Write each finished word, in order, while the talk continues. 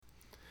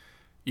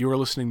You are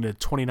listening to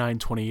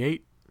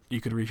 2928.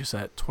 You can reach us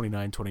at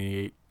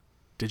 2928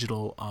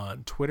 Digital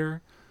on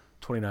Twitter,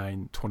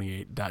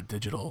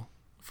 2928.digital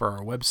for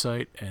our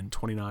website, and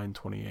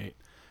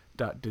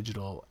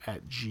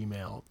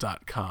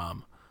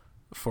 2928.digital@gmail.com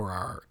for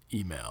our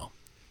email.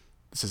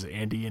 This is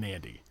Andy and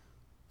Andy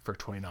for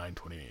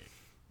 2928.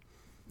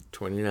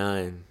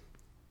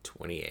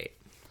 2928.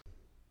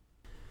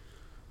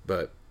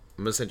 But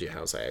I'm gonna send you a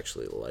house I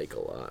actually like a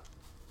lot.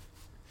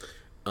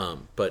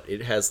 But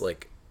it has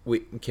like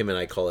Kim and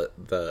I call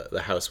it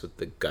the house with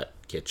the gut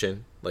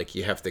kitchen. Like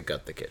you have to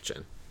gut the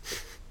kitchen.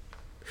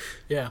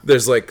 Yeah.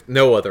 There's like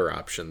no other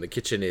option. The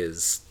kitchen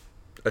is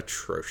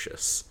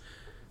atrocious.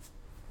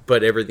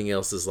 But everything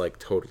else is like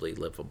totally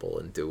livable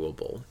and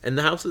doable. And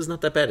the house is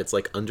not that bad. It's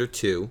like under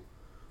 2,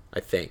 I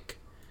think.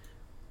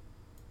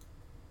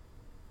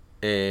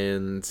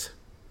 And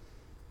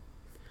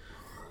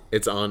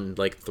it's on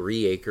like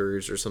 3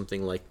 acres or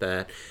something like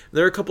that.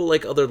 There are a couple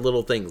like other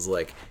little things,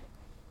 like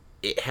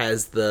it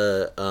has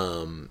the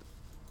oh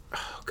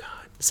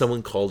god,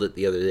 someone called it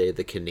the other day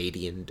the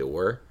Canadian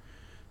door,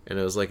 and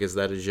I was like, is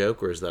that a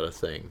joke or is that a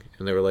thing?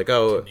 And they were like,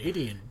 oh,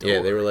 Canadian door.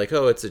 yeah, they were like,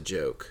 oh, it's a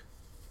joke.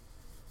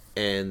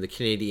 And the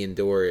Canadian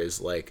door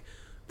is like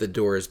the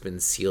door has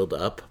been sealed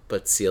up,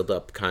 but sealed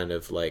up kind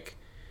of like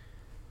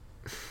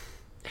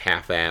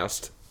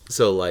half-assed.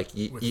 So like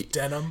you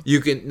denim? you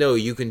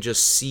can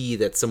just see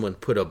that someone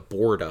put a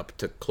board up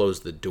to close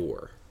the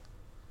door.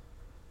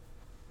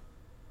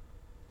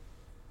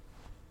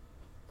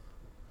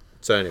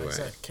 So anyway,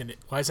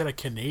 why is that a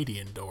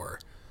Canadian door?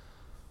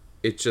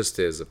 it just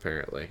is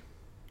apparently.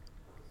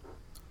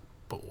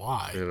 But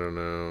why? I don't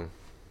know.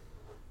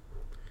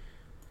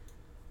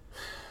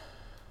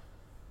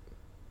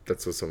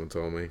 That's what someone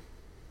told me.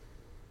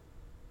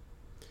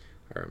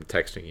 Alright, I'm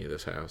texting you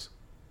this house.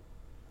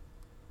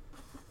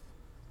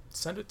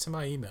 Send it to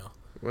my email.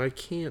 Well, I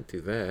can't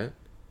do that.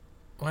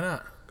 Why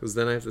not? Because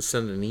then I have to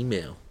send an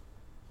email.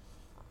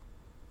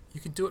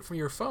 You can do it from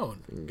your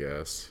phone. I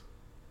guess.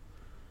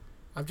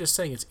 I'm just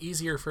saying it's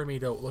easier for me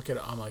to look at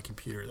it on my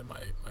computer than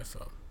my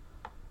phone.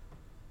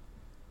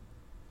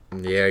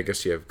 Yeah, I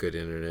guess you have good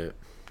internet.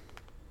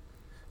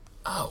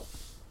 Oh.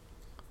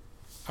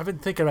 I've been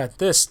thinking about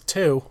this,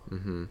 too.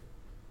 Mm-hmm.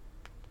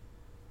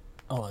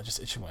 Oh, I'm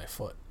just itching my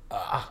foot.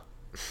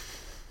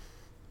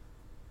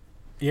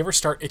 You ever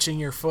start itching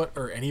your foot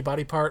or any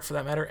body part, for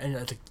that matter,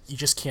 and you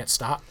just can't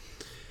stop?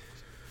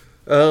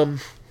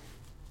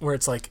 Where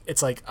it's like,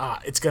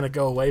 it's going to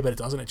go away, but it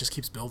doesn't. It just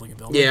keeps building and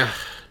building.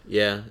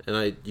 Yeah. And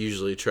I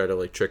usually try to,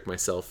 like, trick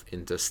myself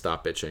into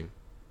stop itching.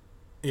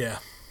 Yeah,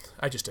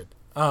 I just did.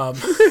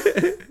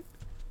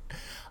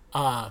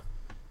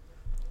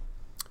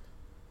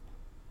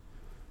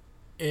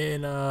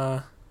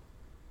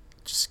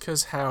 Just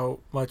because how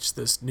much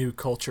this new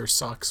culture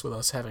sucks with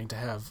us having to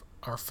have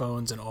our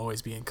phones and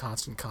always be in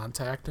constant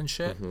contact and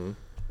shit, and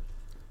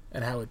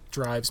how it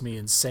drives me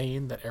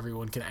insane that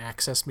everyone can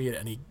access me at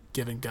any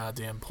given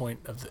goddamn point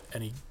of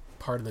any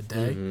part of the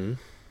day.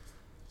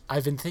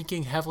 I've been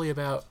thinking heavily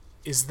about,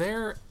 is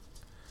there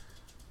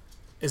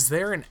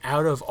an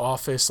out of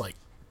office like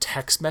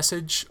text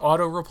message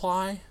auto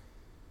reply?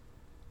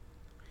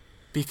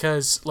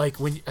 Because like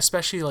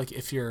especially like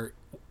if you're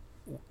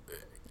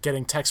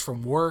getting text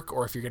from work,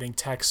 or if you're getting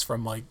texts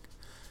from like,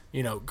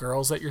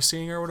 girls that you're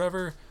seeing or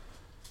whatever,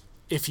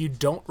 if you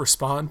don't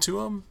respond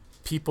to them,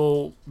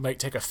 people might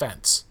take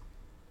offense.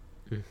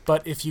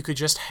 But if you could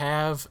just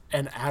have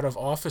an out of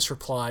office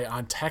reply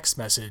on text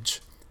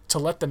message to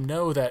let them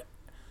know that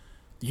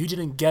you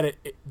didn't get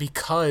it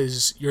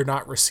because you're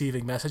not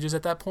receiving messages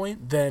at that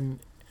point, then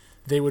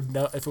they would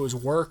know. If it was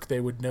work, they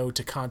would know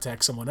to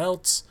contact someone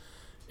else.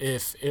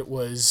 If it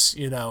was,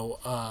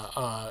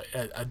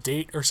 a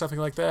date or something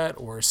like that,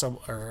 or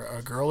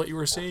a girl that you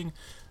were seeing,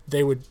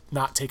 they would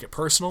not take it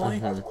personally,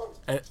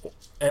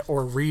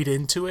 or read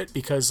into it,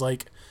 because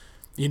like,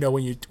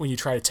 when you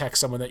try to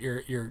text someone that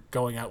you're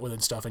going out with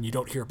and stuff, and you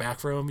don't hear back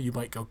from them, you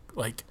might go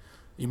like,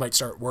 you might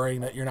start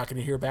worrying that you're not going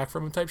to hear back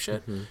from them type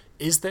shit.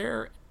 Is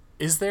there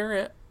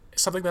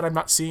something that I'm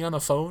not seeing on the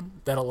phone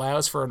that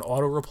allows for an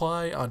auto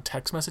reply on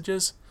text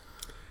messages?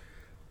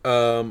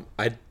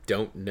 I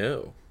don't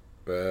know.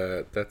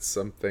 But that's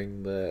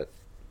something that...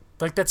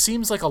 Like, that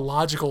seems like a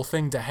logical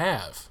thing to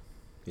have.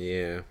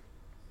 Yeah.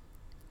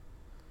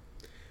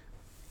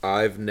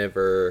 I've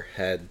never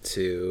had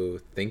to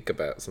think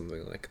about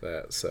something like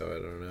that, so I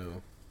don't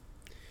know.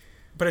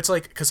 But it's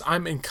like, because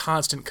I'm in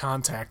constant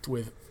contact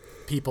with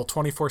people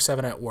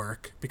 24/7 at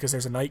work, because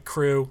there's a night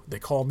crew, they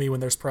call me when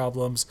there's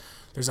problems.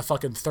 There's a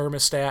fucking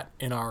thermostat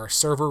in our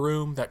server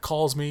room that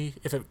calls me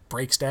if it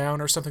breaks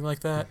down or something like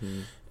that.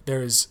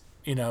 There's...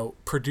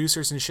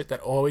 producers and shit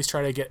that always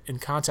try to get in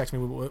contact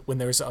with me when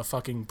there's a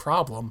fucking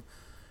problem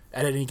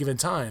at any given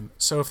time.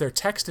 So if they're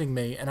texting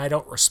me and I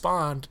don't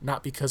respond,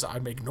 not because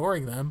I'm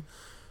ignoring them,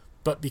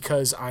 but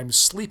because I'm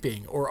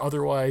sleeping or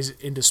otherwise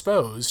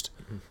indisposed,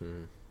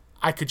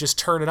 I could just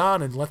turn it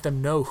on and let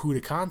them know who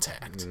to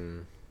contact.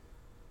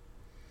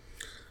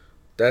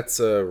 That's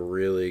a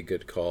really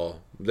good call.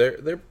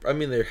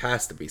 There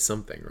has to be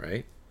something,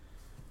 right?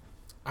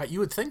 You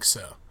would think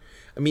so.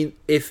 I mean,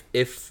 if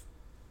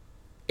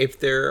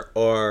there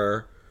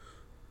are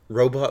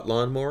robot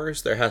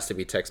lawnmowers, there has to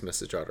be text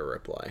message auto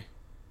reply.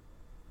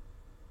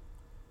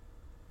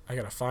 I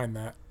gotta find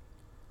that.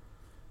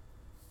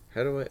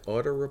 How do I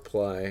auto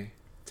reply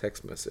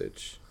text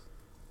message?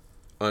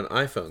 On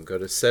iPhone, go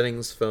to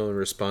settings, phone,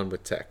 respond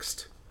with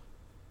text.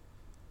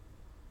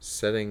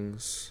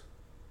 Settings,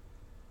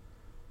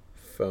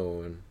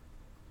 phone,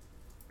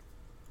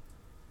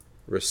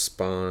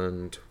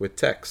 respond with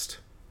text.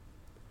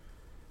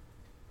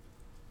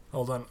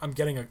 Hold on, I'm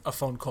getting a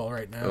phone call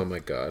right now. Oh my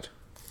god.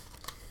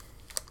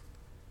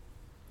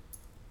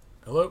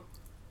 Hello?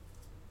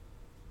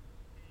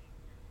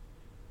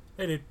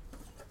 Hey, dude.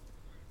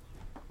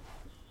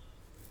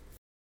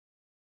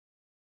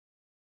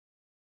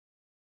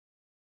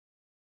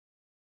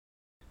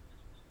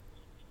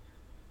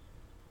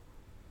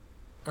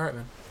 All right,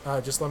 man.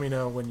 Just let me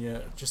know when you...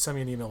 Just send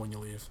me an email when you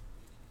leave.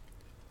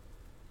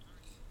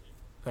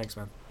 Thanks,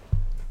 man.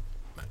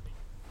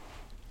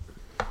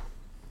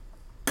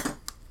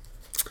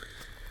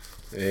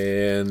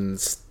 And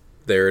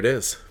there it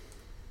is.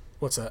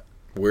 What's that?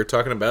 We're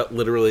talking about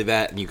literally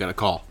that, and you got a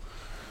call.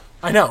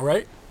 I know,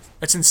 right?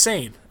 That's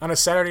insane. On a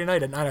Saturday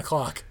night at 9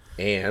 o'clock.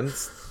 And,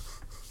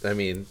 I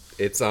mean,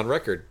 it's on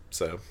record,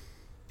 so...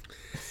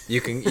 You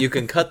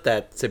can cut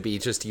that to be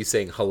just you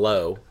saying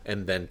hello,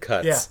 and then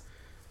cuts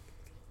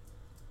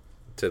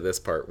to this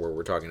part where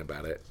we're talking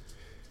about it.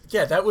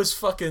 Yeah, that was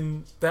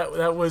fucking...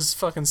 That was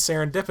fucking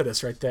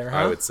serendipitous right there, huh?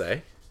 I would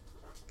say.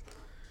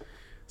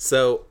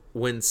 So...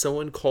 When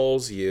someone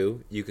calls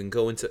you, you can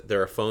go into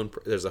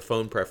there's a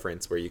phone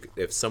preference where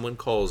if someone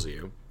calls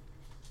you,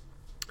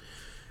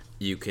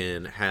 you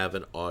can have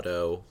an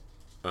auto,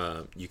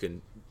 you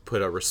can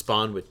put a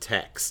respond with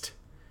text,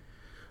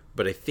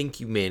 but I think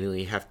you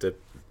manually have to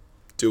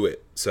do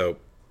it. So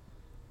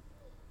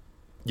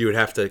you would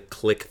have to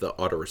click the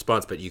auto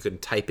response, but you can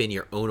type in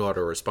your own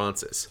auto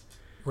responses.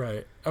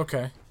 Right.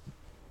 Okay.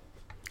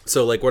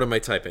 So like, what am I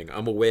typing?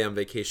 I'm away on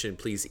vacation.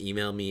 Please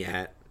email me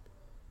at.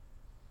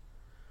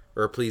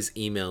 Or please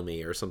email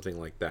me or something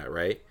like that,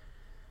 right?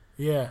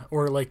 Yeah,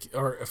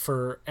 or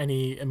for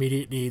any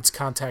immediate needs,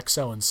 contact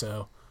so and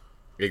so.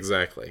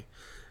 Exactly.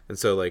 And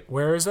so like,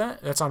 where is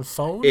that? That's on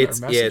phone or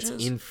messages? Yeah, it's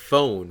in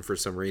phone for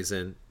some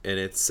reason, and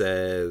it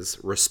says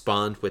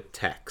respond with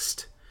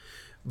text.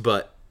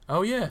 But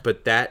oh yeah.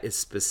 But that is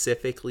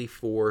specifically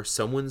for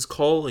someone's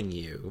calling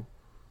you.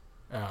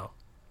 Oh.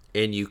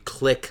 And you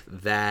click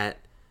that.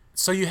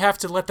 So you have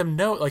to let them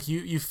know, like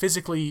you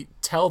physically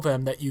tell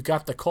them that you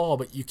got the call,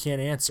 but you can't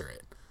answer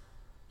it.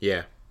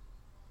 Yeah.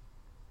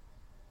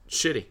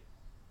 Shitty.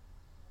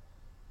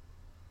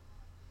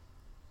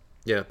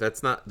 Yeah,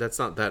 that's not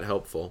that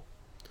helpful.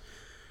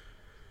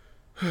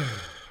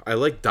 I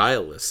like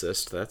dial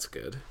assist. That's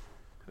good.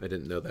 I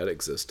didn't know that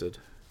existed.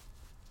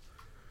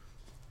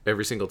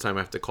 Every single time I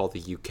have to call the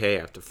UK,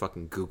 I have to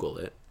fucking Google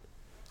it.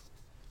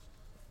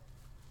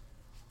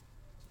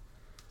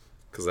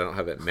 Because I don't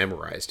have it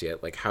memorized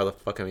yet. Like, how the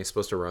fuck am I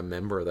supposed to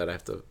remember that I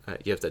have to...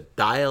 you have to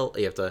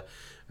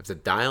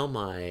dial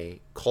my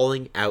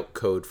calling out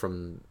code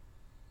from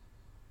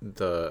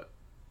the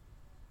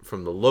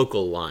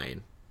local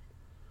line.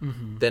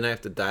 Mm-hmm. Then I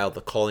have to dial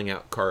the calling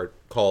out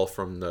call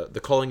from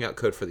the calling out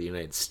code for the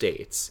United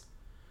States.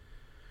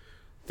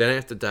 Then I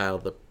have to dial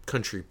the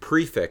country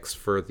prefix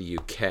for the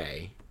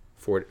UK,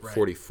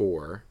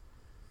 44.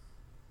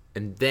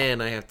 And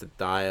then I have to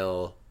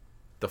dial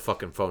the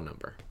fucking phone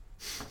number.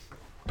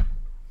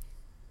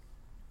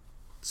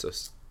 So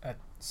that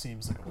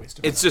seems like a waste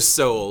of it's time. just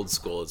so old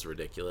school, it's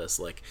ridiculous.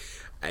 Like,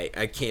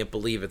 I can't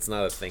believe it's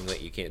not a thing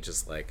that you can't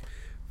just like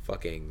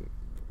fucking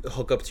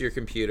hook up to your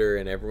computer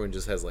and everyone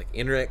just has like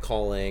internet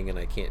calling, and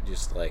I can't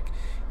just like,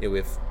 you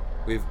know,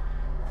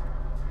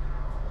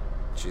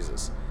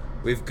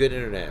 we've good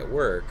internet at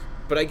work.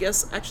 But I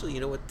guess actually, you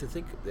know what, to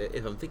think,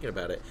 if I'm thinking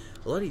about it,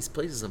 a lot of these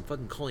places I'm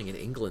fucking calling in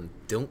England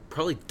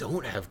probably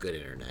don't have good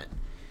internet.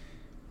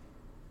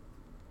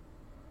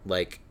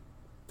 Like,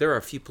 there are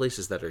a few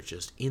places that are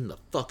just in the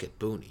fucking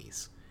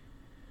boonies.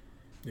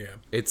 Yeah.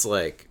 It's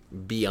like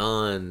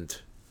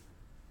beyond.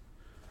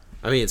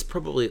 I mean, it's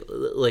probably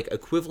like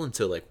equivalent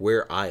to like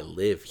where I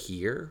live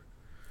here.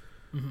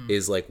 Mm-hmm.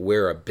 Is like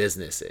where a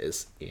business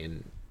is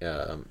in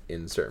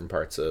certain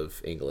parts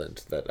of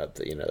England that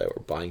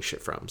we're buying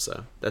shit from.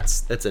 So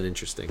that's an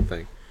interesting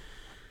thing.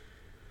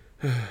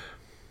 I'm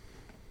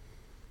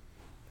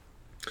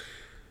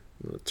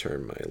gonna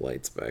turn my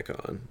lights back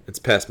on. It's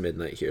past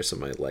midnight here, so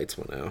my lights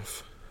went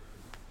off.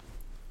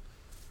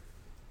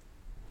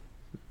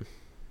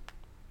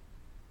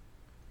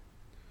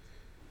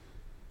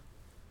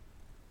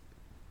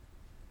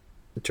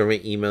 Do you want me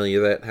to email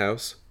you that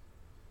house?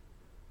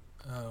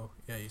 Oh,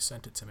 yeah, you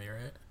sent it to me,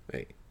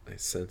 right? I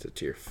sent it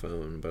to your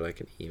phone, but I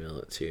can email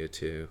it to you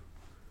too.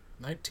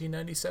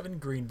 1997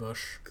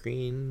 Greenbush.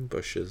 Green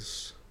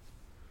bushes.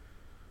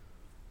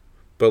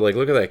 But like,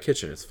 look at that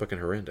kitchen. It's fucking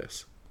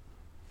horrendous.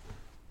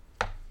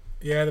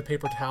 Yeah, the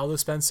paper towel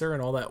dispenser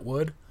and all that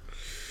wood.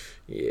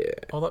 Yeah.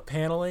 All that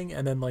paneling,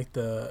 and then like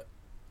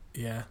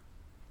yeah.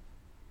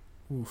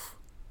 Oof.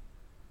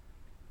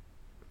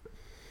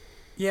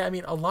 Yeah, I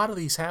mean, a lot of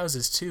these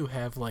houses too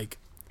have like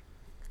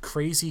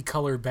crazy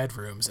color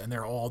bedrooms, and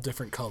they're all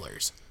different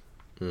colors.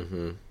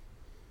 Mm-hmm.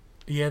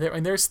 Yeah,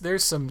 and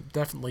there's some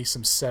definitely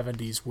some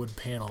 '70s wood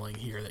paneling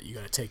here that you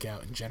got to take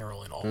out in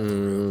general in all the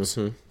rooms.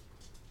 Mm-hmm.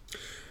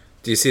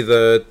 Do you see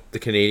the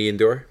Canadian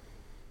door?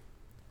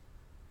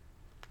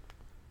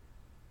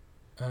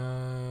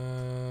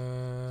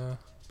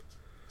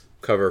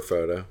 Cover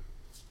photo.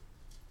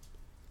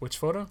 Which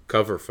photo?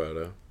 Cover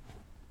photo.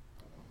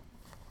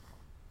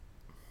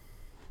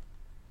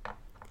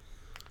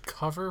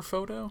 Cover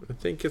photo? I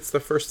think it's the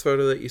first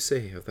photo that you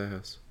see of the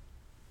house.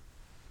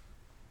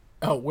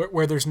 Oh,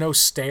 where there's no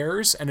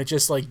stairs and it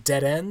just like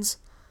dead ends?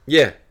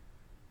 Yeah.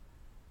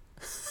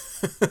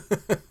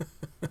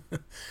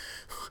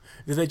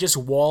 Did they just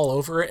wall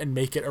over it and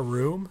make it a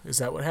room? Is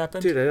that what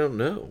happened? Dude, I don't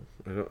know.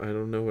 I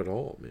don't know at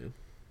all, man.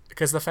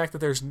 Because the fact that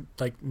there's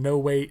like no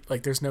way,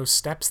 like there's no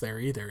steps there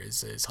either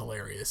is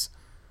hilarious.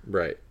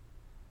 Right.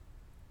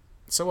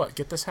 So what?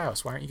 Get this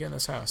house. Why aren't you getting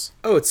this house?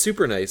 Oh, it's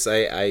super nice.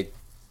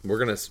 We're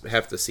gonna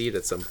have to see it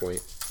at some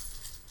point.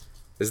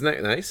 Isn't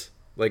that nice?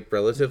 Like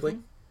relatively.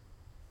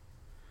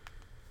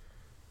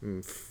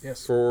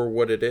 Yes. For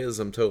what it is,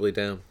 I'm totally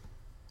down.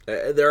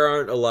 There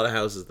aren't a lot of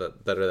houses that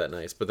are that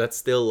nice, but that's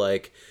still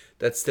like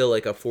a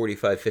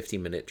 45-50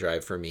 minute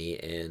drive for me,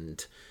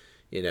 and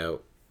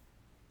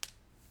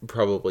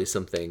probably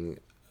something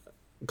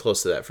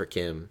close to that for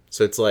Kim.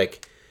 So it's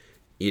like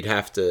you'd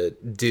have to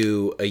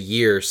do a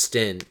year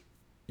stint.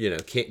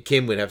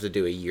 Kim would have to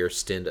do a year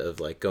stint of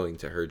like going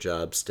to her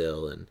job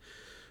still and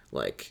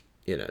like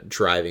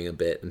driving a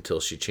bit until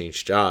she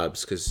changed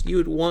jobs, because you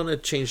would want to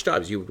change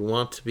jobs. You would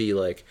want to be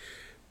like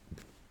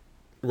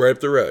right up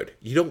the road.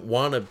 You don't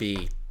want to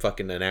be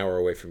fucking an hour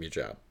away from your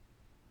job.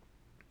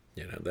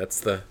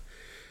 That's the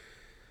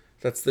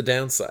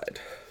downside.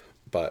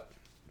 But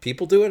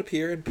people do it up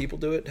here, and people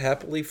do it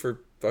happily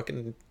for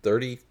fucking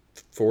 30,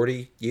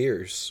 40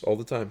 years all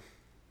the time.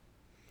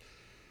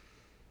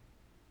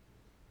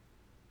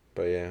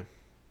 But yeah.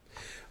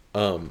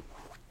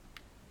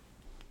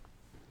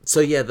 So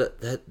yeah,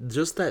 that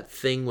just that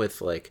thing with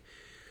like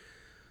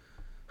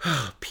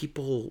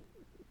people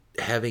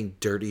having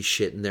dirty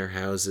shit in their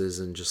houses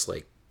and just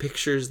like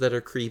pictures that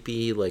are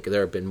creepy. Like there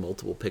have been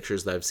multiple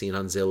pictures that I've seen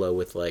on Zillow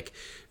with like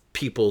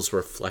people's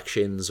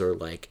reflections, or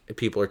like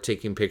people are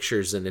taking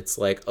pictures and it's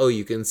like, oh,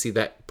 you can see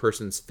that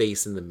person's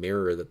face in the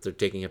mirror that they're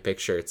taking a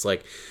picture. It's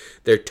like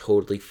they're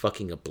totally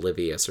fucking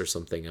oblivious or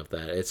something of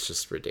that. It's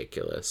just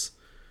ridiculous.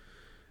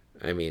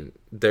 I mean,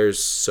 there's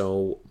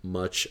so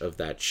much of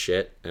that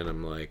shit, and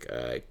I'm like,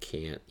 I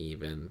can't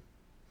even.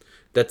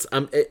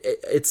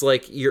 It's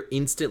like you're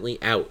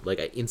instantly out. Like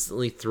I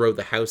instantly throw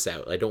the house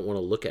out. I don't want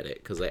to look at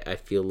it because I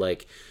feel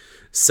like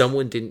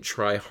someone didn't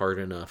try hard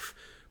enough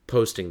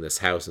posting this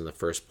house in the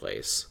first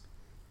place.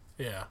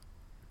 Yeah.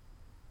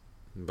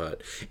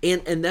 But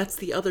and that's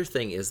the other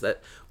thing, is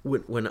that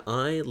when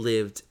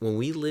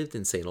we lived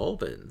in St.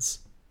 Albans,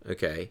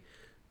 okay.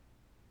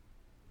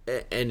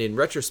 And in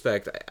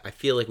retrospect, I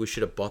feel like we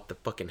should have bought the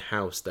fucking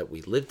house that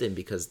we lived in,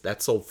 because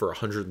that sold for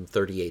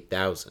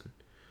 $138,000.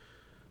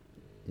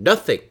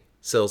 Nothing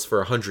sells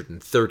for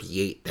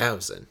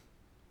 $138,000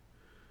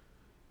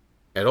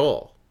 at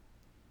all.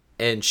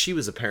 And she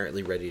was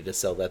apparently ready to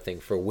sell that thing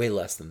for way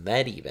less than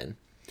that even.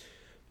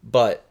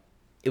 But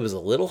it was a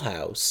little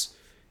house.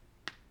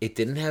 It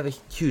didn't have a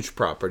huge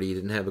property. It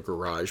didn't have a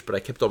garage, but I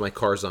kept all my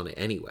cars on it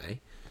anyway.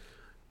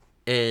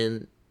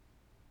 And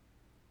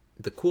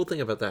the cool thing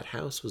about that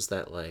house was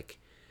that, like,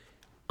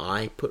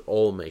 I put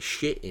all my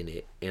shit in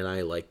it and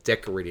I, like,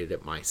 decorated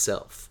it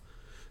myself.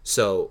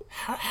 So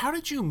How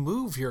did you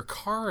move your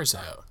cars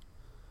out?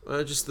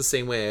 Just the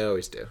same way I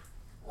always do.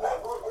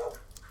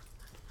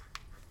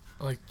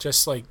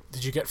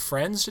 Did you get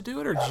friends to do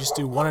it, or did you just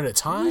do one at a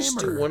time? You just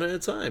do one at a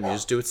time. You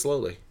just do it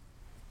slowly.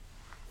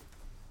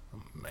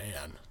 Oh,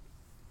 man.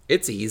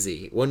 It's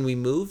easy. When we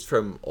moved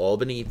from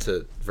Albany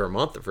to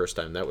Vermont the first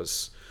time, that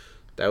was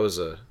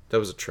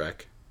a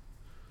trek.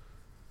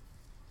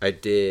 I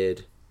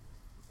did.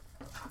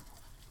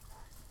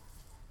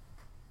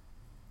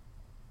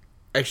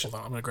 Actually, hold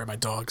on, I'm gonna grab my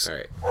dogs. All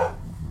right.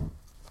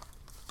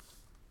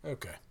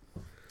 Okay.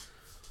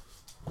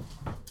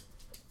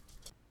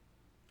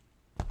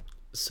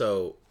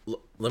 So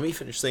let me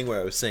finish saying what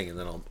I was saying, and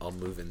then I'll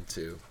move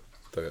into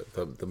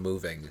the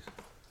moving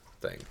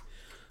thing.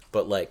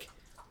 But like,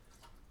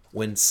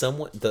 when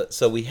so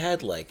we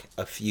had like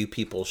a few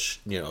people,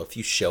 a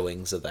few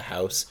showings of the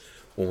house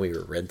when we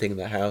were renting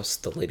the house.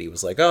 The lady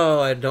was like, "Oh,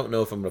 I don't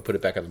know if I'm gonna put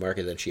it back on the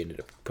market." Then she ended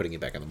up putting it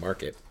back on the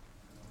market.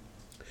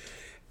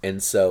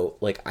 And so,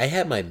 like, I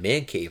had my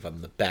man cave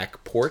on the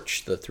back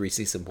porch, the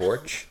 3-season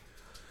porch.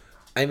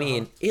 I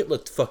mean, it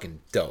looked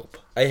fucking dope.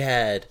 I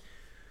had,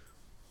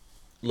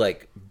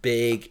 like,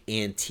 big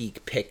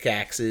antique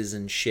pickaxes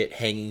and shit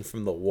hanging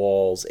from the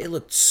walls. It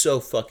looked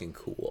so fucking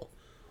cool.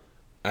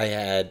 I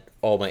had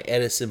all my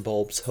Edison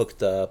bulbs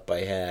hooked up. I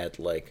had,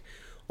 like,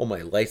 all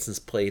my license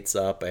plates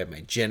up. I had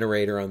my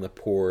generator on the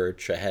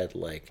porch. I had,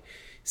 like,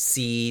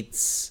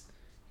 seats.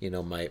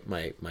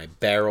 my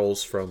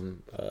barrels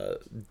from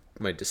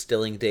my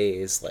distilling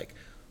days, like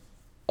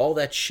all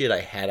that shit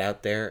I had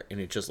out there, and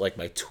it just like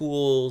my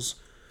tools.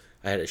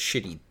 I had a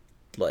shitty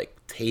like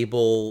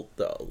table,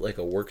 like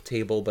a work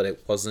table, but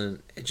it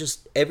wasn't. It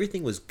just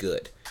everything was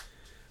good.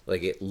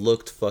 Like it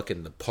looked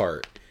fucking the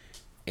part,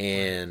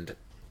 and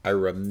I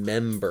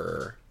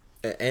remember,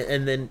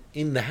 and then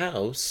in the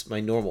house, my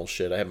normal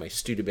shit. I had my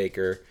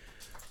Studebaker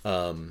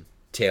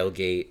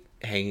tailgate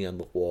hanging on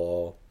the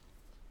wall.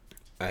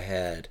 I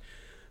had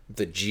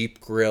the Jeep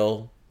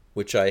grill,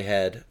 which I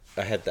have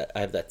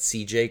that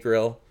CJ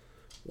grill,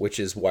 which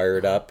is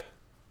wired up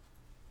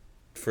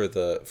for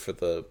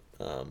the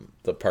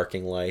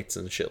parking lights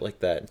and shit like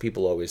that. And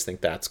people always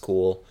think that's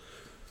cool.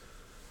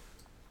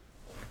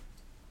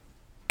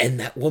 And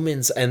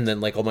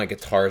then like all my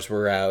guitars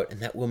were out,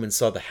 and that woman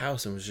saw the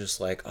house and was just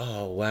like,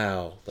 "Oh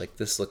wow, like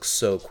this looks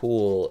so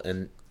cool."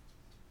 And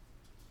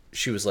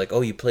she was like,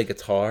 "Oh, you play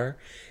guitar?"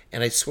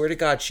 And I swear to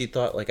God, she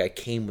thought like I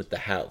came with the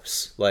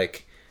house,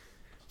 like,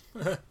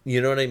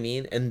 you know what I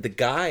mean? And the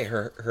guy,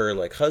 her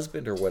like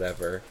husband or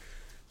whatever,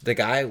 the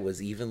guy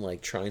was even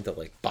like trying to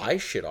like buy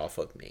shit off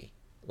of me.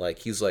 Like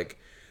he's like,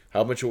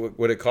 "How much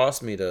would it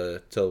cost me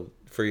to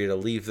for you to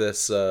leave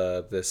this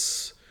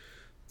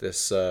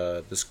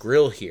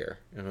grill here?"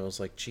 And I was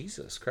like,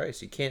 Jesus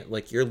Christ, you can't,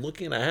 like, you're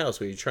looking at a house.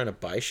 Are you trying to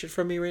buy shit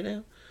from me right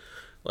now?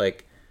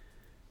 Like,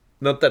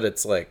 not that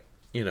it's like,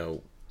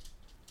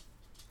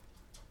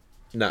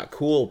 not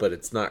cool, but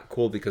it's not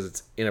cool because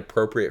it's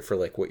inappropriate for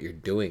like what you're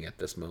doing at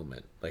this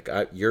moment. Like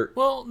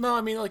Well, no,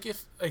 I mean, like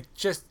if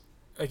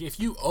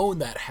you own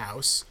that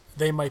house,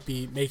 they might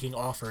be making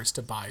offers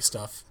to buy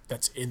stuff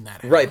that's in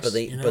that house. Right, but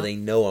they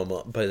know I'm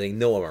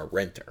a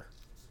renter.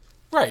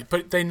 Right,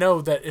 but they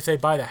know that if they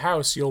buy the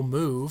house, you'll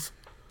move,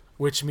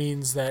 which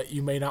means that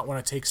you may not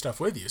want to take stuff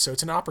with you. So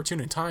it's an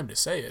opportune time to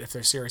say it if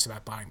they're serious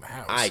about buying the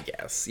house. I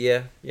guess.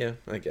 Yeah,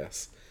 I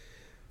guess.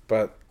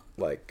 But,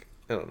 like,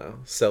 I don't know.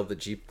 Sell the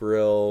Jeep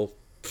grill.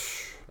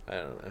 I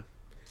don't know.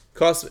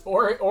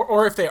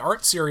 Or if they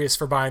aren't serious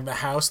for buying the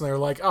house and they're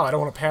like, "Oh, I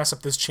don't want to pass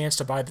up this chance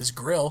to buy this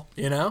grill,"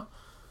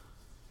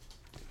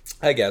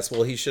 I guess.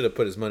 Well, he should have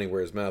put his money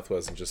where his mouth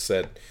was and just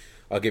said,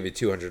 "I'll give you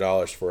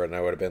 $200 for it," and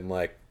I would have been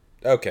like,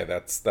 "Okay,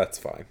 that's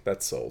fine.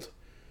 That's sold."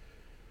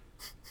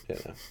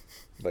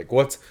 Like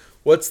what's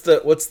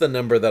the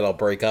number that I'll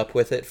break up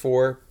with it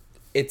for?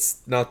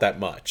 It's not that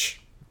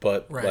much,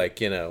 but right.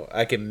 Like,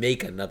 I can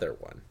make another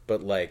one,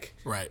 but like,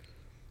 right.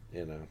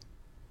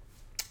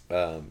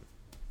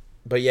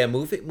 But yeah,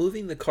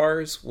 moving the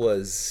cars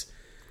was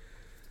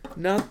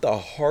not the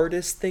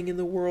hardest thing in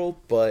the world,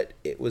 but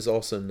it was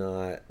also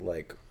not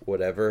like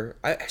whatever.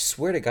 I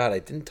swear to God,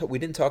 we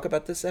didn't talk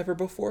about this ever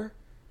before.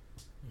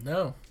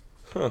 No.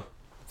 Huh.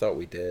 Thought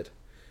we did.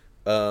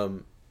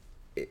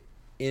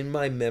 In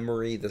my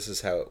memory, this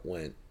is how it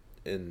went,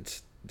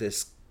 and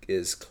this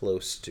is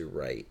close to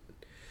right.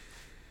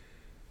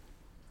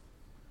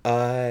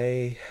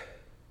 I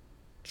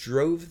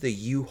drove the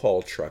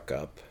U-Haul truck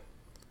up,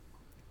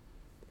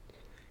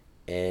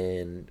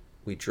 and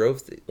we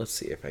drove let's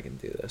see if I can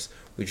do this.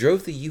 We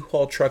drove the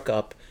U-Haul truck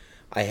up.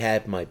 I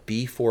had my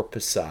B4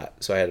 Passat,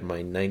 so I had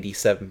my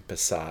 97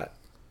 Passat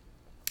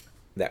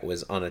that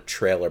was on a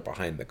trailer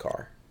behind the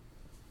car.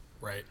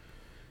 Right.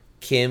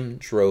 Kim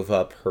drove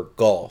up her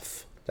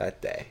Golf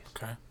that day.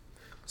 Okay.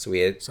 So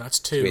that's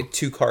two. So we had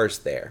two cars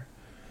there.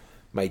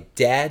 My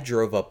dad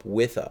drove up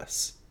with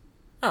us.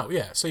 Oh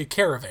yeah, so you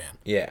caravan.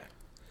 Yeah.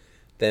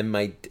 Then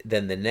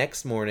the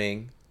next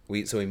morning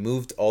we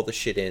moved all the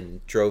shit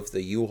in, drove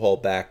the U-Haul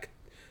back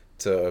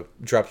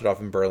dropped it off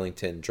in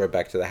Burlington, drove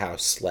back to the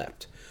house,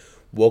 slept.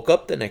 Woke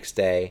up the next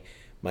day,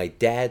 my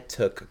dad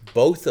took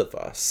both of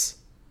us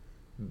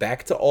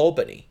back to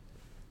Albany.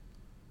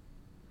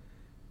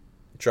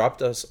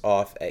 Dropped us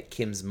off at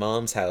Kim's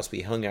mom's house.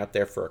 We hung out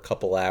there for a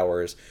couple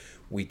hours.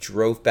 We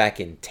drove back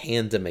in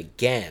tandem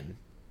again.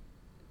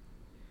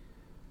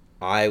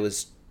 I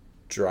was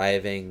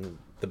driving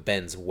the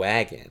Benz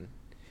wagon,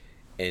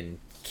 and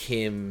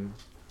Kim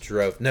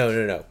drove...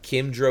 No.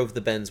 Kim drove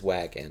the Benz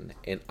wagon,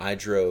 and I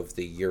drove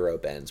the Euro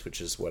Benz, which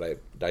is what I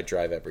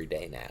drive every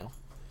day now.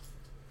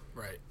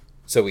 Right.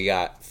 So we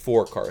got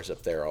 4 cars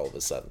up there all of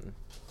a sudden.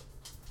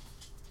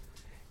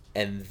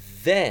 And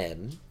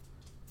then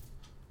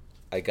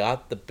I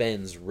got the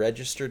Benz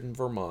registered in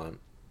Vermont.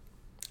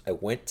 I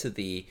went to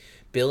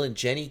Bill and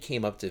Jenny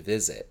came up to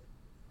visit,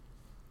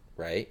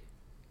 right?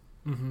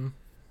 Mm-hmm.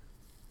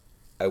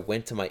 I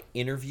went to my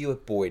interview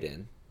at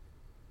Boyden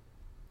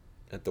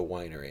at the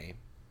winery.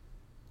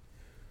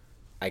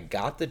 I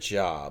got the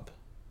job.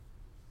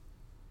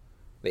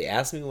 They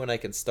asked me when I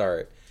could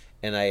start,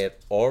 and I had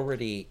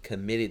already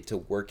committed to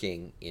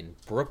working in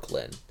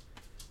Brooklyn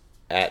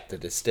at the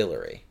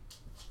distillery.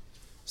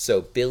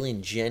 So Bill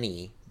and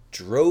Jenny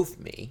drove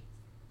me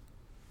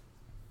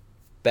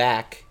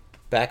back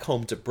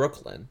home to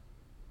Brooklyn.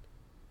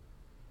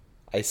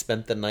 I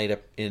spent the night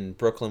up in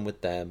Brooklyn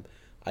with them.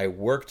 I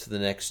worked the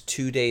next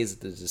 2 days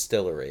at the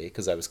distillery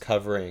because I was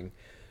covering,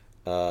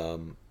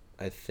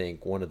 I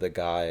think, one of the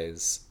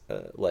guys,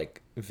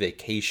 like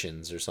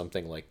vacations or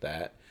something like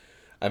that.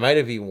 I might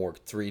have even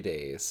worked 3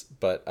 days,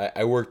 but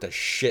I worked a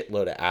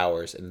shitload of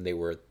hours, and they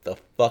were the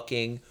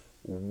fucking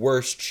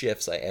worst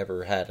shifts I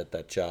ever had at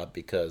that job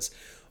because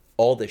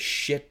all the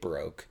shit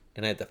broke,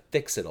 and I had to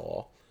fix it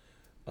all.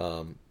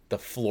 The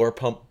floor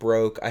pump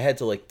broke. I had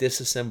to like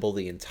disassemble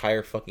the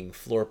entire fucking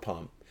floor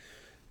pump,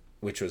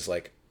 which was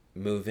like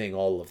moving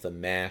all of the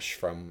mash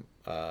from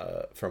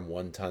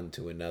 1 ton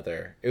to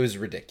another. It was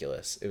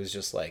ridiculous. It was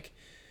just like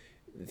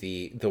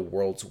the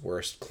world's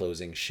worst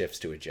closing shifts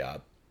to a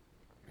job.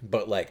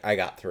 But like I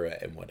got through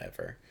it and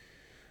whatever.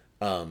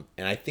 And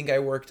I think I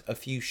worked a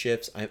few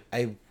shifts.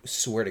 I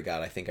swear to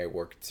God, I think I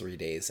worked 3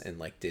 days and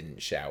like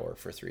didn't shower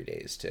for 3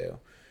 days too.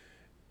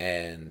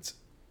 And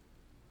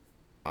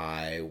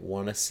I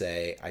want to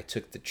say I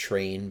took the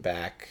train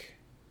back.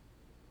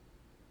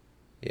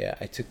 Yeah,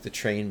 I took the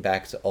train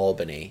back to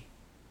Albany.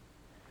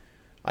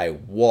 I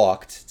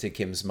walked to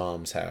Kim's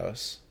mom's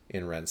house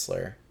in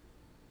Rensselaer.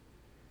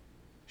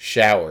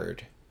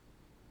 Showered.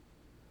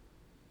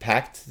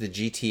 Packed the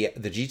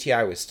GTI. The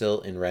GTI was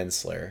still in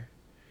Rensselaer.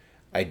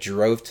 I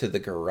drove to the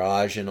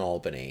garage in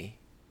Albany.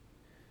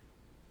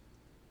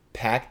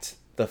 Packed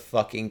the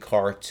fucking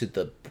car to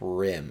the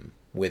brim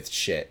with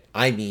shit.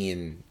 I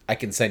mean, I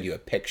can send you a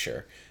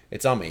picture.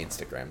 It's on my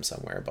Instagram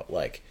somewhere, but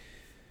like,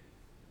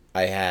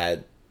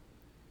 I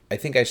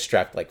think I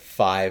strapped like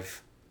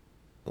 5,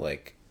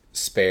 like,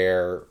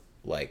 spare,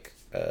 like,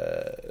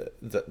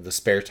 the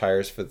spare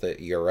tires for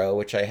the Euro,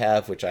 which I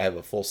have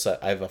a full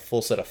set. I have a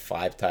full set of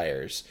 5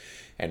 tires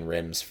and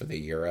rims for the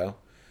Euro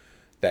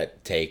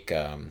that take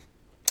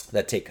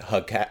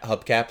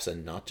hubcaps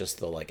and not just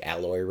the like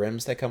alloy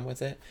rims that come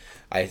with it.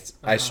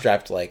 I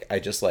strapped I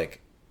just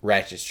like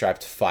ratchet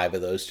strapped 5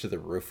 of those to the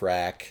roof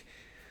rack.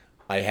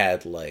 I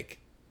had like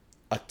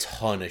a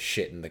ton of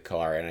shit in the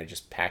car, and I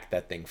just packed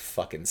that thing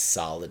fucking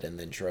solid and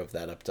then drove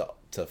that up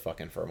to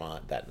fucking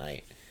Vermont that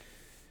night.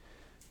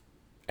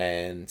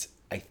 And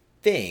I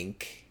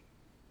think,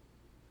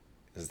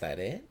 is that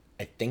it?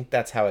 I think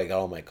that's how I got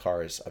all my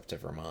cars up to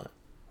Vermont.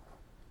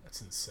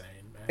 That's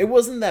insane, man. It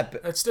wasn't that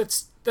bad.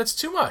 That's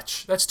too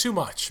much. That's too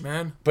much,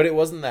 man. But it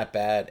wasn't that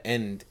bad,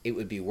 and it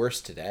would be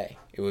worse today.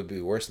 It would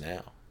be worse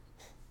now.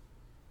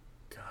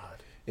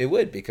 God. It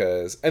would,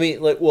 because, I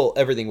mean, like, well,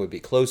 everything would be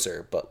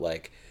closer, but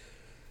like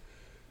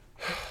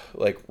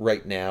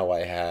right now I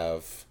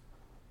have,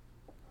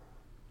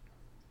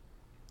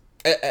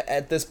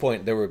 at this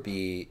point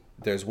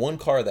there's one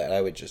car that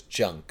I would just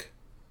junk.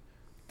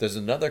 There's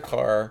another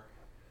car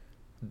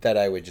that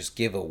I would just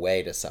give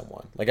away to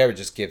someone. Like, I would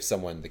just give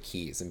someone the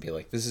keys and be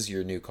like, this is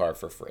your new car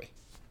for free.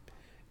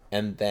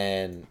 And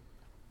then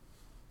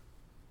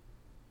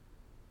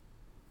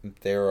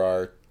there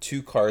are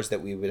 3 cars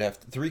that we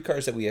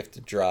have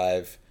to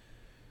drive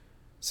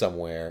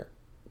somewhere.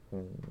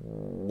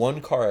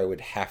 1 car I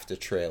would have to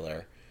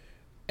trailer,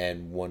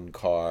 and 1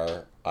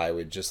 car I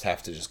would just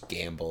have to just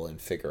gamble and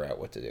figure out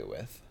what to do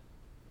with.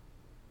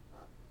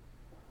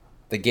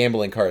 The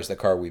gambling car is the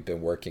car we've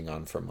been working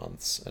on for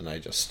months, and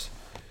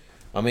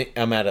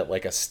I'm at it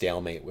like a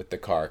stalemate with the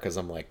car because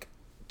I'm like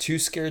too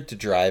scared to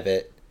drive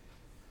it,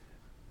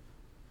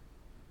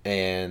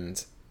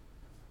 and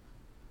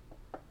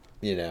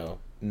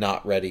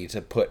not ready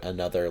to put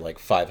another like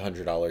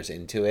 $500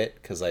 into it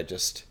because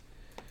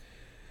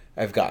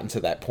I've gotten to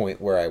that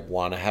point where I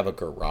want to have a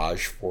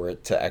garage for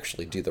it to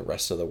actually do the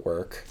rest of the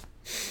work.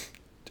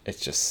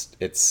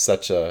 It's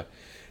such a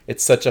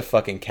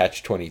fucking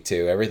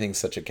catch-22. Everything's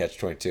such a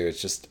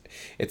catch-22.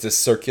 It's a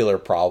circular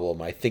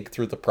problem. I think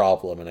through the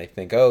problem and I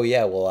think, oh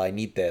yeah, well, I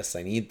need this.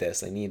 And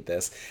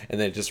then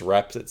it just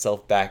wraps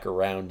itself back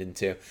around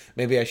into,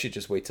 maybe I should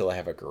just wait till I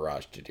have a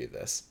garage to do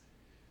this.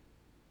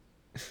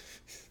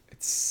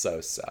 It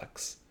so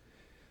sucks.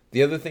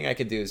 The other thing I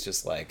could do is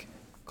just like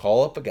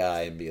call up a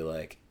guy and be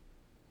like,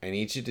 I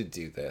need you to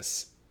do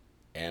this.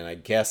 And I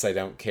guess I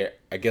don't care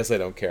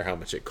how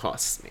much it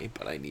costs me,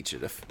 but I need you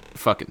to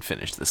fucking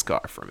finish this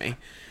car for me.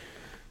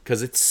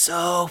 Because it's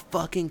so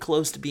fucking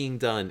close to being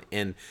done.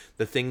 And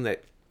the thing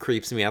that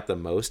creeps me out the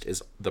most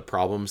is the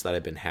problems that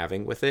I've been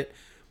having with it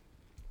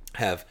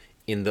have,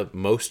 in the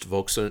most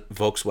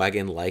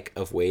Volkswagen-like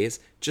of ways,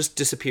 just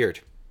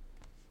disappeared.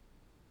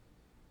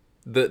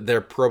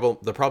 The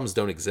problems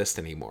don't exist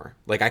anymore.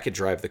 Like, I could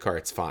drive the car,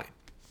 it's fine.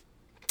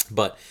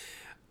 But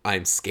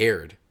I'm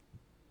scared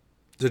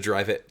to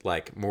drive it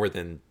like more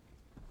than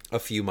a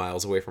few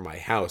miles away from my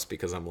house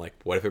because I'm like,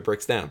 what if it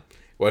breaks down?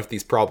 What if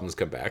these problems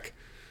come back?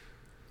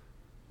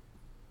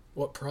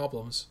 What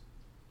problems?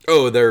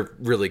 Oh, they're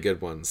really good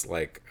ones.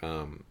 Like,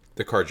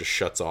 the car just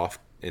shuts off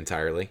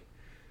entirely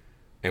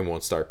and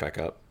won't start back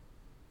up.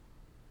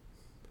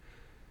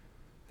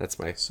 That's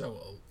my...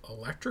 So,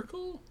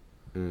 electrical?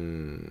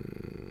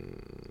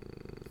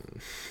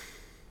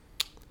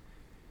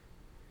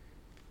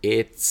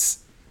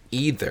 It's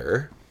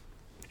either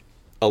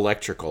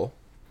electrical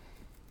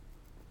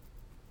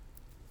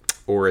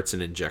or it's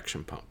an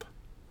injection pump.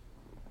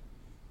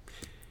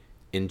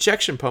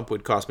 Injection pump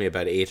would cost me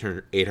about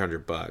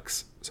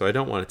 $800, so I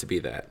don't want it to be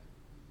that.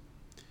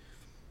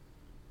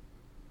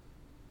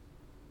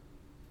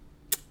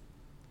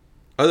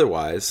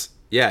 Otherwise,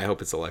 yeah, I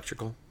hope it's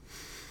electrical.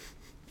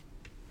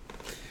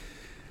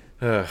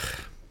 Ugh.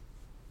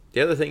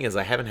 The other thing is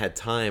I haven't had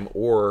time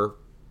or,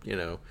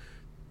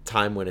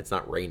 time when it's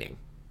not raining.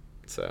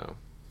 So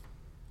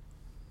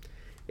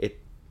it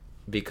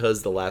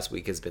because the last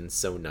week has been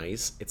so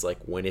nice, it's like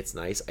when it's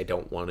nice, I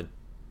don't want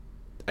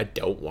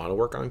to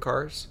work on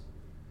cars.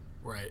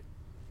 Right.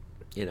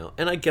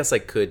 And I guess I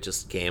could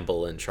just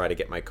gamble and try to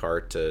get my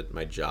car to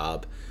my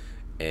job,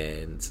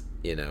 and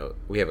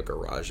we have a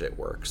garage at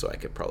work, so I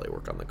could probably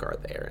work on the car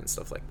there and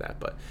stuff like that.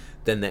 But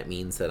then that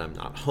means that I'm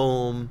not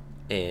home,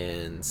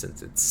 and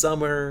since it's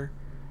summer,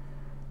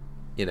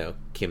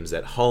 Kim's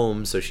at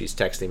home, so she's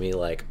texting me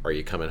like, are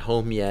you coming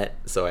home yet?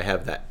 So I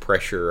have that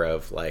pressure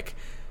of like,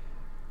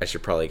 I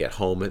should probably get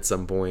home at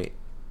some point.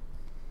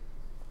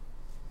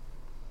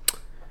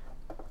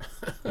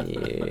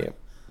 Yeah.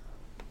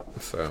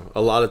 So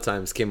a lot of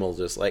times Kim will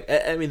just like,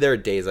 I mean, there are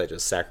days I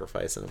just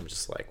sacrifice and I'm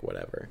just like,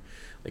 whatever.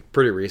 Like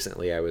pretty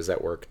recently I was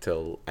at work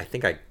till I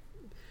think I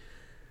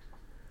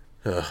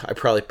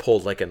probably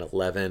pulled like an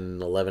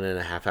 11 and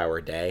a half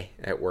hour day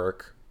at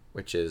work,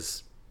 which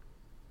is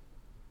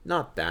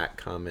not that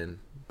common,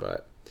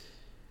 but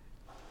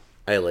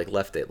I like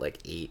left at like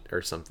 8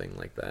 or something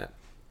like that.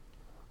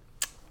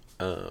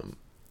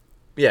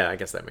 Yeah, I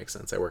guess that makes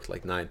sense. I worked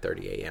like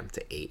 9:30 a.m.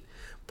 to 8,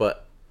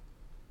 but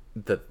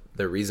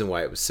the reason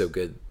why it was so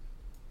good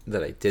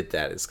that I did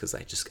that is because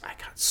I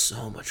got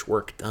so much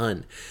work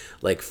done,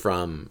 like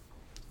from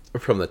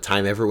the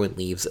time everyone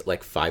leaves at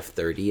like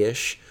 5:30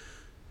 ish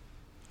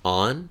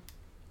on.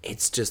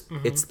 It's just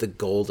it's the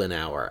golden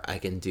hour. I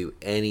can do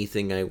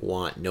anything I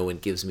want. No one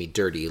gives me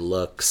dirty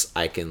looks.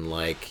 I can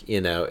like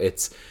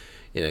it's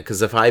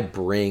because if I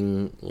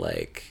bring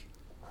like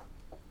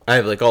I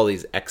have like all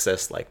these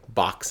excess like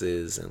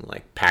boxes and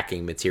like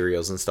packing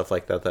materials and stuff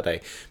like that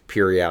I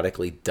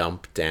periodically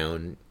dump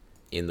down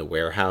in the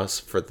warehouse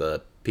for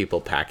the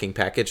people packing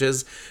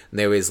packages, and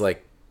they always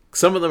like,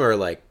 some of them are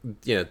like,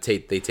 they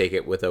take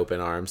it with open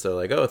arms. They're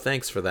like, oh,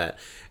 thanks for that.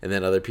 And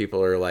then other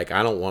people are like,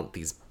 I don't want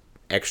these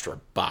extra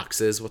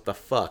boxes. What the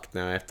fuck?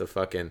 Now I have to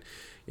fucking,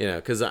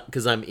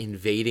 because I'm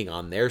invading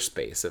on their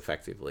space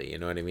effectively. You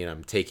know what I mean?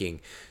 I'm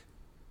taking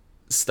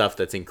stuff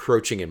that's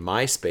encroaching in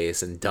my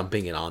space and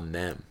dumping it on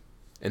them.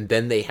 And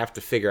then they have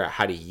to figure out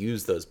how to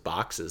use those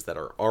boxes that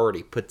are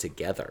already put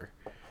together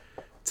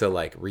to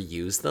like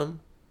reuse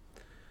them.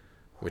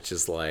 Which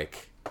is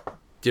like,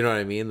 do you know what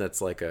I mean?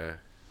 That's like I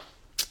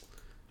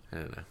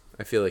don't know.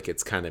 I feel like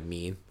it's kind of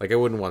mean. Like I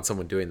wouldn't want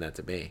someone doing that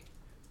to me.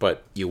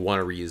 But you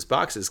want to reuse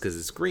boxes because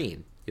it's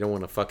green. You don't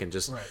want to fucking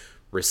just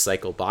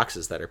recycle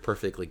boxes that are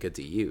perfectly good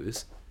to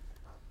use.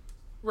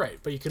 Right,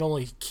 but you can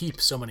only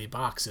keep so many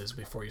boxes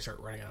before you start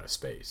running out of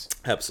space.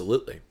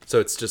 Absolutely.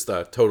 So it's just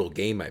a total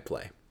game I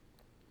play.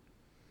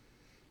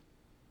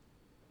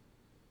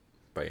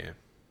 But yeah.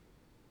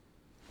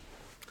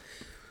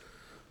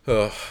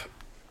 Oh.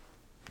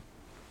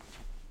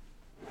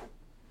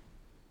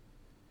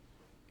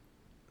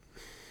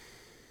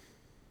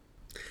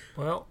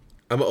 Well,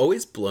 I'm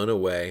always blown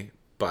away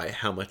by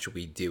how much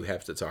we do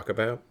have to talk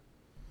about.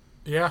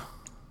 Yeah.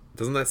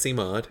 Doesn't that seem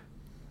odd?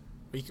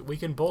 We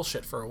can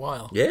bullshit for a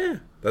while. Yeah,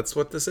 that's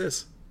what this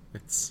is.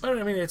 But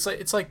I mean, it's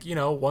like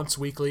once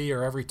weekly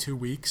or every 2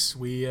 weeks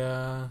we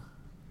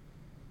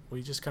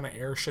just kind of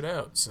air shit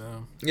out.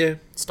 So yeah,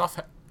 stuff.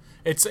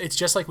 It's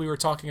just like we were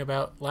talking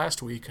about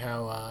last week,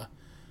 how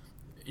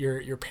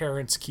your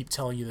parents keep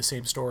telling you the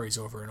same stories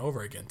over and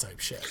over again, type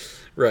shit.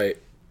 Right.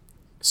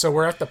 So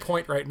we're at the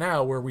point right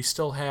now where we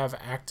still have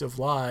active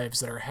lives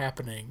that are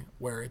happening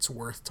where it's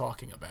worth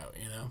talking about,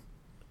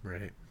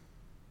 Right.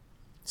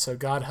 So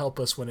God help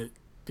us when it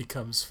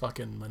becomes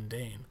fucking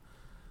mundane.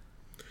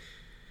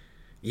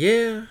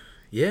 Yeah,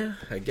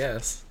 I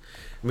guess.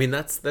 I mean,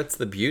 that's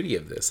the beauty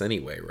of this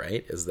anyway,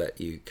 right? Is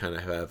that you kind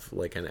of have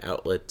like an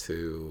outlet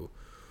to,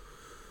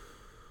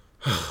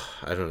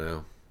 I don't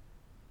know.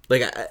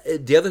 Like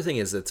the other thing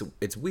is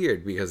it's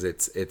weird because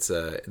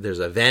there's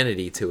a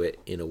vanity to it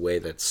in a way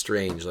that's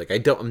strange. Like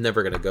I'm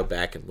never gonna go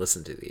back and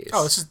listen to these.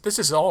 Oh, this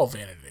is all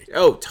vanity.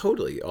 Oh,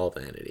 totally all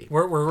vanity.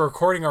 We're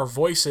recording our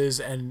voices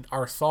and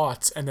our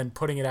thoughts and then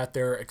putting it out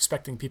there,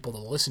 expecting people to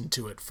listen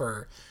to it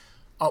for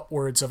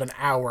upwards of an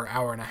hour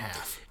and a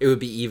half. It would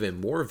be even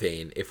more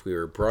vain if we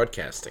were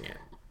broadcasting it.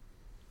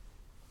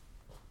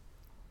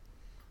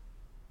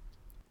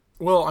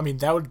 Well, I mean,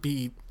 that would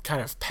be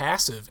kind of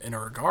passive in a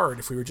regard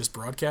if we were just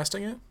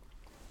broadcasting it.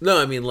 No,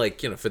 I mean,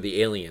 like, for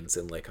the aliens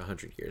in like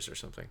 100 years or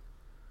something.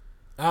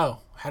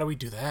 Oh, how do we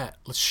do that?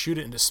 Let's shoot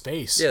it into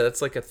space. Yeah,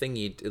 that's like a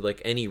thing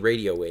like any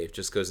radio wave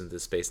just goes into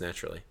space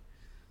naturally.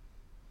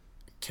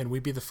 Can we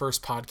be the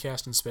first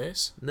podcast in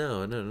space?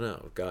 No.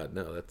 God,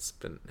 no. That's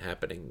been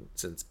happening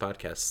since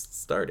podcasts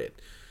started.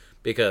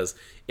 Because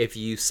if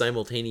you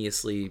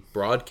simultaneously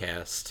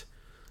broadcast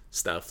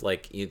stuff,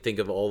 like you think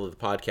of all of the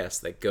podcasts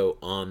that go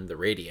on the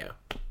radio.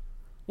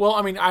 Well,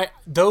 I mean,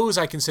 those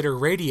I consider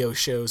radio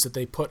shows that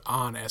they put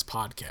on as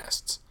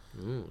podcasts.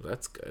 Ooh,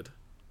 that's good.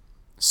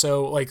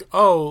 So, like,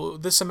 oh,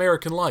 This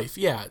American Life.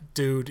 Yeah,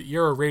 dude,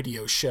 you're a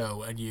radio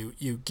show, and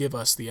you give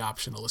us the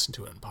option to listen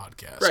to it in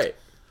podcast. Right.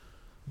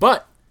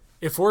 But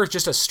if we're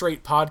just a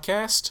straight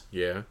podcast,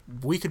 Yeah.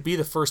 we could be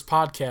the first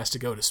podcast to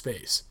go to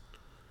space.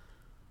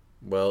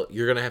 Well,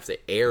 you're going to have to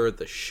air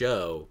the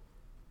show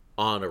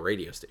on a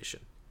radio station.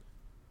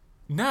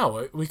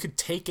 No, we could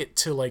take it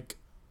to, like,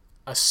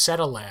 a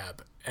Setalab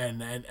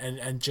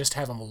and just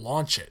have them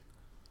launch it.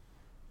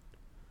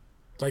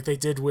 Like they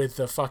did with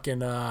the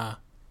fucking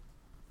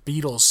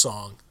Beatles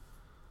song.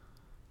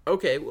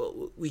 Okay,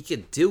 well, we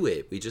could do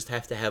it. We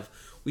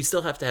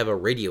still have to have a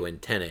radio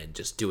antenna and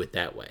just do it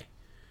that way.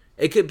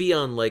 It could be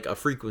on, like, a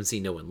frequency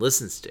no one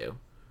listens to.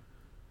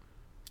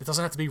 It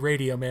doesn't have to be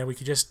radio, man. We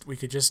could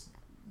just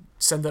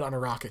send it on a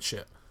rocket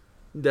ship.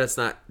 That's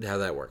not how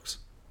that works.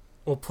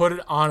 We'll put it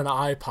on an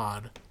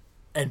iPod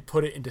and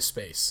put it into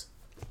space.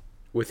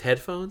 With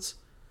headphones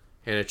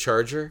and a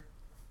charger?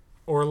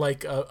 Or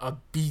like a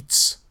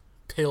Beats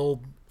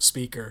pill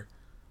speaker.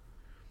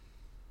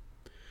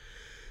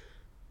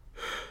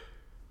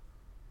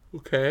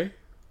 Okay.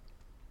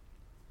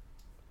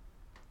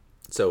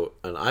 So,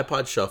 an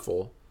iPod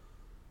Shuffle,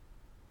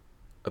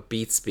 a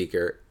Beats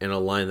speaker, and a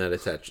line that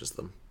attaches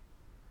them.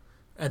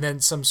 And then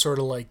some sort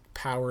of like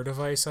power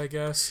device, I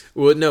guess.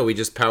 Well, no, we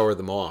just power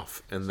them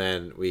off, and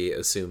then we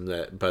assume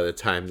that by the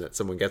time that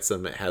someone gets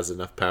them, it has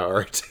enough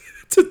power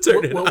to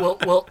turn it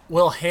on.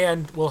 We'll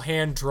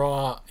hand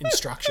draw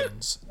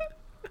instructions.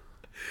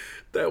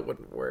 That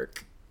wouldn't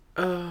work.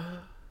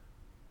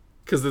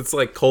 Because it's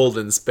like cold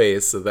in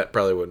space, so that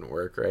probably wouldn't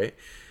work, right?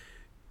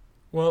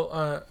 Well,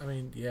 I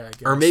mean, yeah, I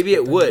guess. Or maybe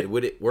it would.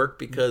 Would it work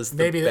because the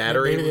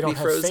battery maybe they would don't be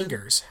frozen? have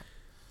fingers.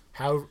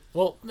 How?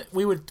 Well,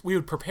 we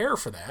would prepare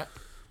for that.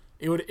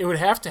 It would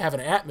have to have an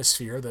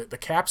atmosphere, the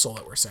capsule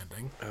that we're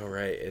sending. Oh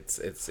right, it's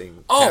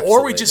encapsulated. Oh,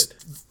 or we just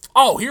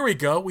here we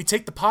go. We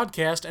take the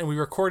podcast and we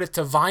record it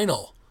to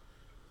vinyl,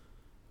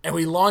 and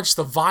we launch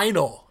the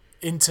vinyl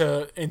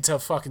into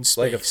fucking space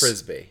like a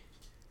frisbee.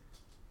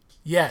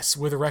 Yes,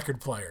 with a record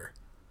player.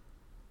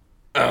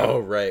 Oh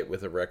right,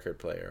 with a record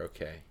player.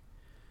 Okay.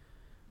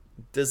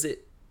 Does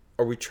it?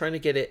 Are we trying to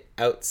get it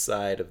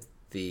outside of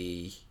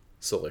the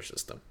solar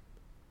system?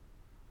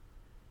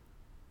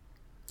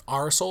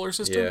 Our solar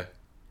system? Yeah.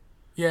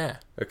 Yeah.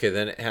 Okay,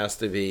 then it has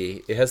to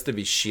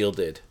be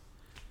shielded.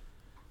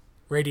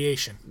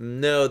 Radiation.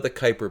 No, the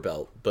Kuiper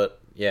belt,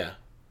 but yeah.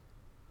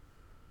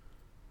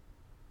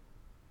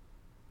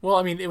 Well,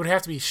 I mean, it would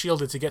have to be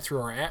shielded to get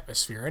through our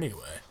atmosphere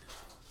anyway.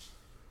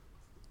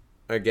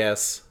 I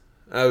guess.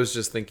 I was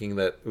just thinking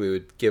that we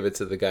would give it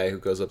to the guy who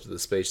goes up to the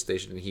space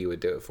station and he would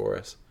do it for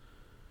us.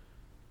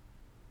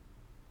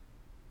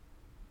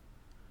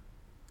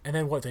 And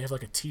then what, they have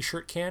like a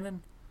t-shirt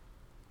cannon?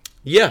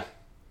 Yeah.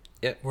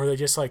 Yeah. Where they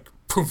just like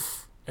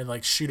poof and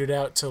like shoot it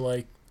out to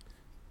like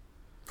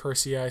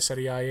Persei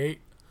Ceti I-8.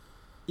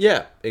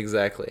 Yeah,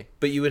 exactly.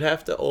 But you would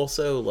have to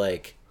also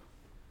like,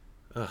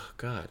 oh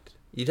god,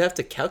 you'd have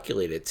to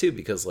calculate it too,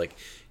 because like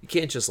you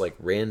can't just like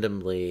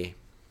randomly.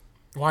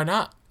 Why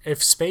not?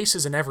 If space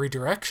is in every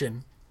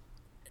direction,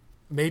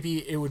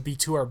 maybe it would be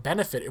to our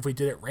benefit if we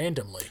did it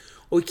randomly.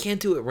 Well, we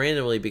can't do it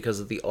randomly because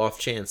of the off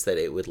chance that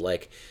it would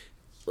like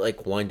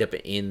wind up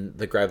in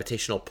the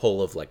gravitational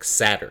pull of like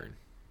Saturn.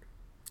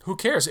 Who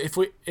cares? If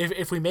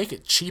we make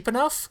it cheap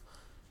enough,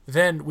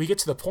 then we get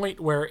to the point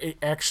where it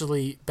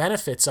actually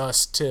benefits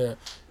us to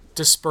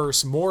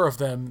disperse more of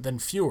them than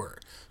fewer.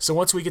 So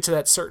once we get to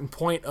that certain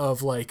point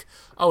of like,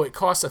 oh, it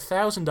costs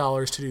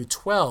 $1,000 to do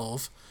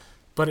 12,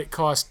 but it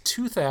costs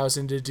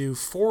 $2,000 to do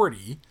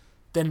 40,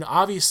 then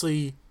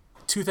obviously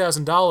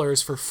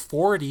 $2,000 for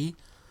 40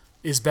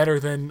 is better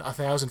than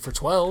 $1,000 for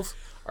 12.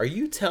 Are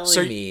you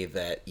telling me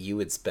that you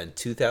would spend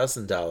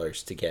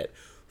 $2,000 to get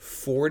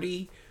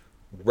 40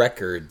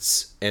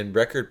 records and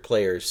record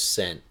players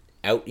sent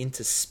out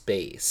into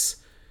space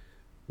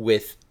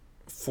with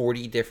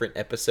 40 different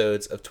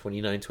episodes of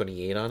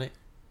 2928 on it?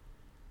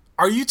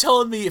 Are you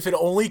telling me if it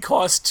only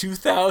cost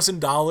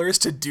 $2,000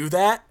 to do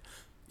that,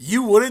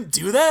 you wouldn't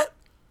do that?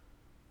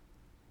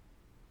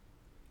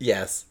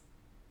 Yes.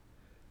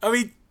 I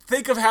mean,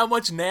 think of how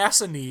much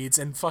NASA needs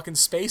and fucking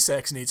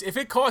SpaceX needs. If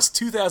it costs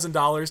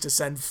 $2,000 to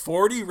send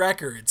 40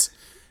 records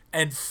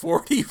and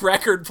 40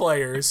 record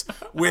players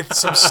with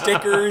some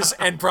stickers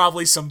and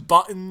probably some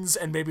buttons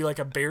and maybe like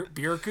a beer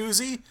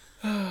koozie,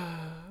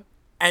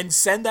 and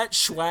send that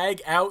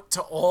swag out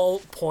to all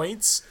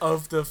points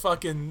of the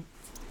fucking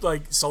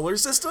like solar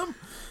system,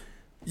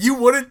 you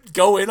wouldn't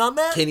go in on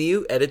that? Can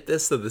you edit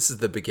this so this is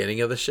the beginning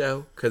of the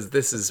show? Because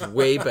this is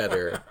way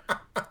better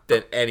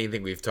than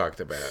anything we've talked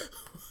about.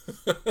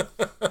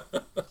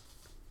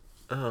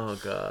 Oh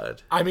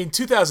god. I mean,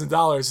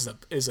 $2,000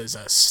 is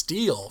a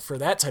steal for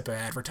that type of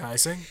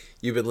advertising.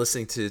 You've been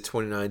listening to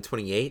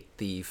 2928,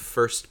 the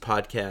first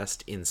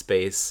podcast in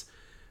space,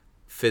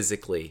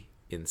 physically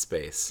in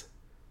space.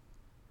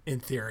 In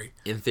theory.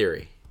 In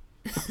theory.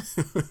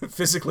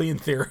 Physically in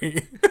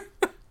theory.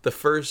 The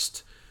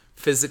first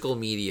physical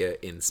media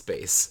in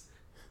space.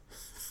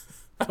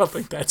 I don't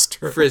think that's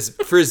true.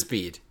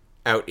 Frisbeed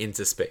out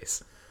into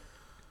space.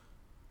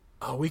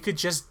 Oh, we could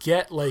just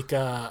get like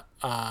a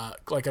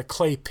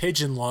clay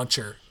pigeon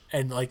launcher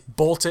and like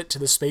bolt it to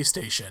the space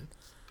station,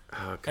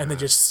 Oh, and then God.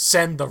 just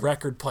send the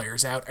record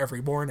players out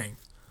every morning.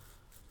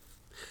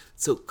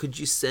 So could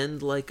you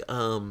send like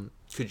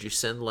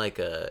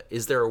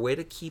is there a way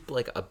to keep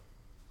like a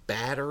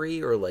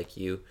battery, or like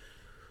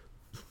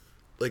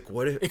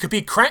what if It could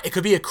be crank. It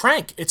could be a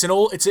crank. It's an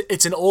old.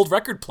 It's an old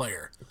record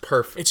player.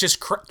 perfect? It's just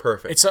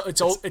Perfect.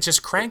 It's old. It's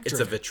just crank. It's a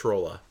driven.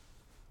 Victrola.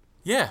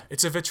 Yeah,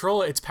 it's a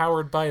Victrola. It's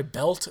powered by a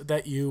belt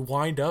that you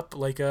wind up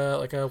like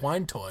a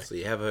wine toy. So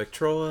you have a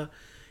Victrola.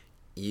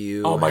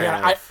 You Oh my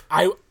have,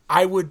 god,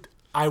 I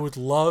would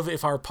love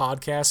if our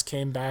podcast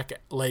came back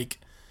like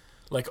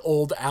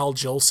old Al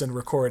Jolson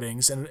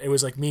recordings, and it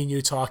was like me and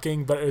you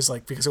talking, but it was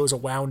like because it was a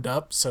wound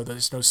up, so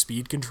there's no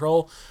speed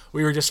control.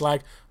 We were just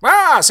like,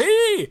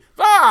 see,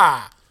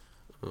 oh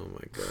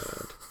my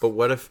God. But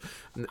what if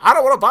I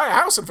don't want to buy a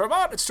house in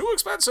Vermont. It's too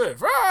expensive.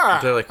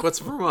 they're like, what's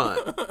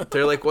Vermont?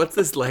 They're like, what's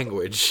this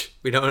language?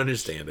 We don't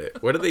understand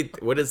it.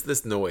 What is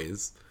this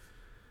noise?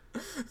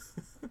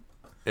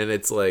 And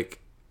it's like,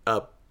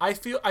 I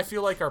feel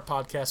like our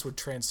podcast would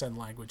transcend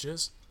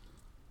languages.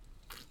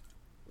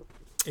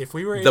 If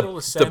we were able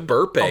to send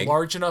burping. a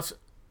large enough,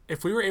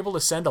 if we were able to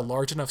send a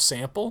large enough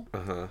sample,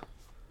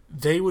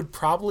 they would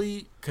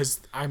probably, because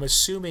I'm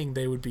assuming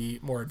they would be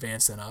more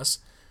advanced than us,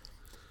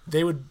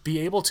 they would be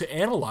able to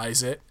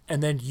analyze it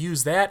and then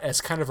use that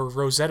as kind of a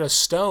Rosetta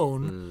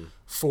Stone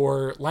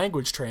for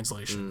language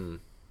translation.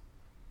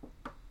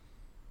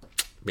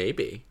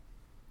 maybe.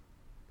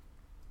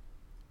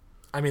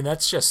 I mean,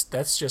 that's just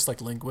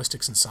like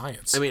linguistics and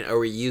science. I mean, are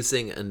we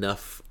using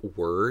enough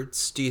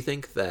words? Do you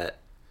think that?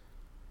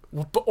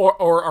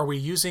 Or are we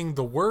using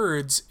the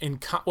words in...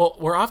 well,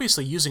 we're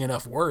obviously using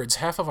enough words.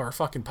 Half of our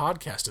fucking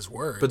podcast is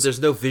words. But there's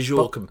no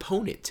visual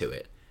component to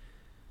it.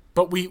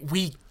 But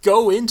we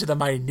go into the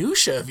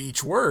minutia of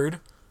each word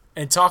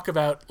and talk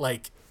about,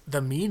 like,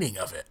 the meaning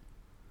of it.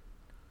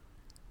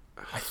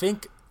 I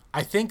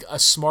think a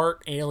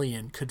smart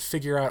alien could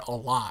figure out a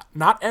lot.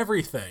 Not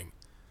everything.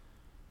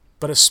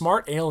 But a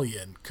smart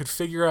alien could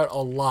figure out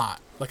a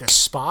lot. Like a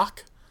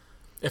Spock.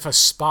 If a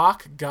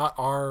Spock got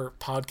our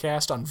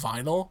podcast on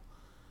vinyl,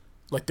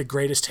 like the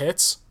greatest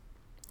hits,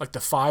 like the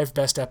 5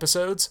 best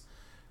episodes,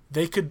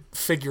 they could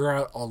figure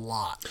out a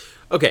lot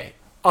Okay.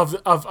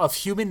 of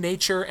human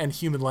nature and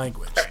human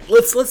language. All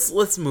right,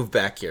 let's move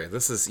back here.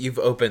 You've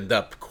opened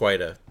up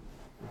quite a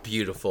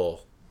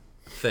beautiful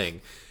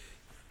thing.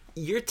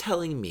 You're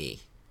telling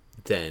me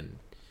then,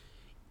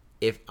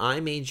 if I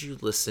made you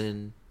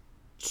listen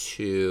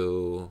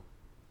to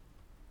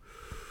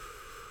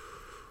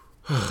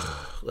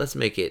let's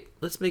make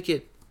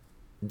it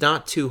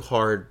not too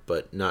hard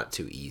but not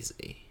too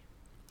easy.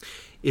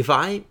 If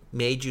I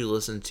made you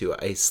listen to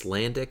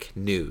Icelandic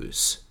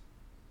news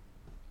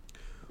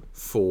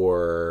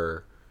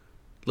for,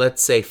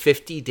 let's say,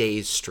 50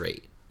 days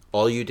straight,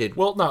 all you did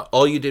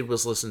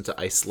was listen to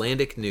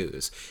Icelandic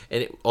news,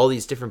 and all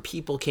these different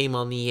people came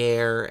on the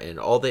air, and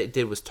all they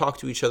did was talk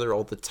to each other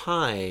all the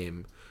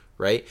time,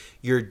 right?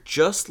 You're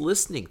just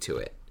listening to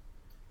it.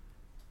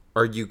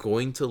 Are you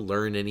going to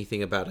learn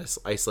anything about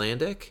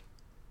Icelandic?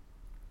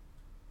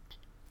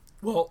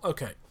 Well,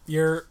 okay.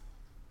 You're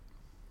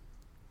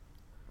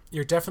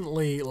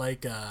definitely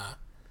like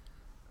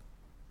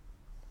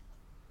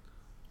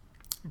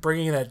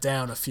bringing that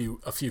down a few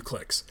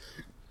clicks.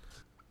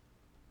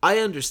 I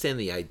understand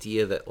the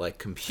idea that like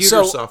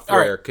computer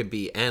software could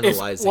be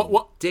analyzing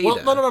data.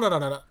 Well,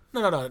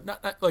 no.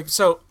 Not, like,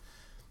 so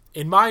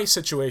in my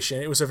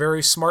situation, it was a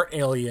very smart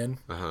alien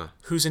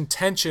whose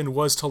intention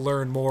was to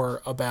learn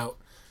more about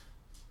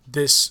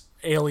this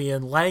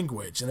alien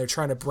language, and they're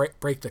trying to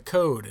break the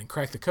code and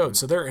crack the code.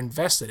 So they're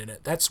invested in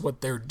it. That's what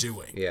they're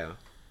doing. Yeah.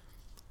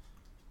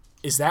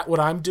 Is that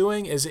what I'm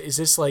doing? Is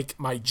this like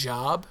my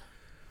job?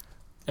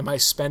 Am I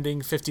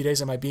spending 50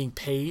 days? Am I being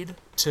paid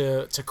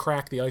to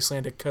crack the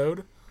Icelandic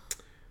code?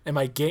 Am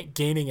I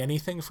gaining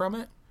anything from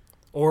it?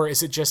 Or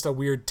is it just a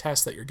weird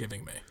test that you're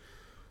giving me?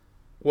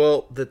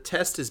 Well, the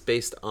test is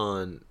based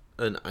on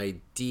an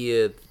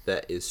idea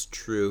that is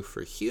true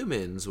for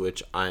humans,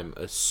 which I'm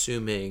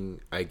assuming,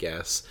 I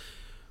guess.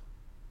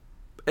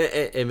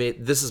 I mean,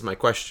 this is my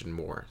question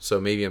more, so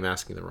maybe I'm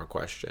asking the wrong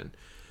question.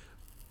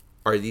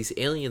 Are these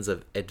aliens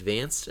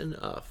advanced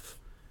enough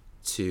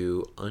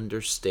to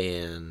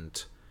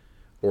understand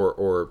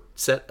or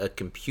set a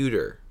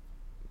computer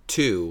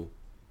to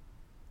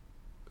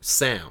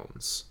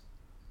sounds?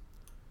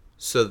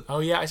 So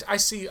I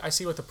see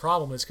what the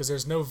problem is, because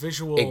there's no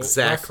visual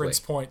reference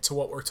point to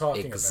what we're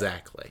talking about.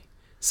 Exactly.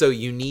 So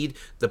you need,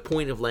 the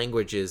point of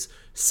language is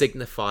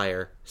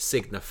signifier,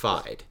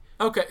 signified.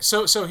 Okay,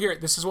 so here,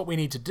 this is what we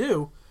need to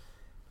do.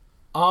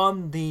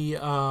 On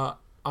the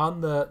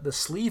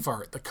sleeve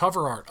art, the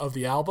cover art of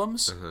the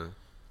albums,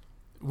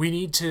 we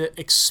need to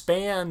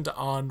expand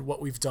on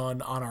what we've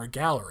done on our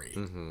gallery.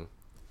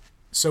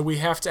 So we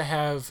have to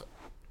have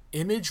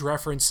image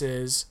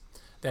references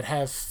that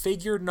have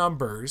figure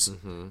numbers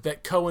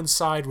that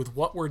coincide with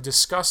what we're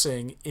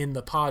discussing in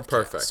the podcast.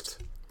 Perfect.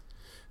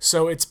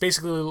 So it's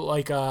basically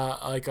like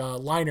a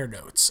liner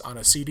notes on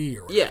a CD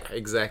or whatever. Yeah,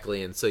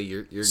 exactly. And so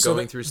you're So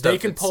going through stuff. they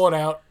can pull it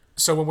out.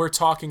 So when we're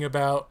talking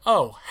about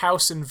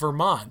house in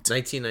Vermont,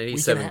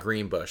 1997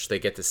 Greenbush, they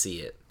get to see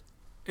it.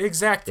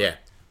 exactly. Yeah.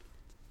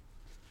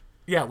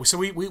 Yeah, so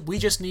we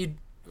just need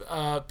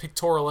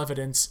pictorial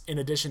evidence in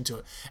addition to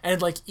it.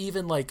 And like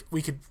even like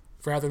we could,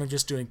 rather than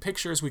just doing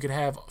pictures, we could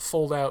have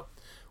fold out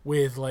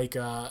with like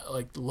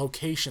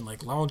location,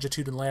 like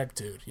longitude and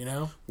latitude, you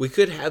know? We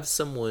could have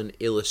someone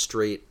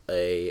illustrate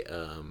a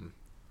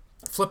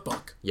Flip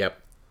book. Yep.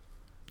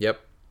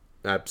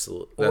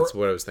 Absolutely. That's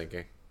what I was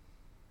thinking.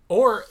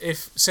 Or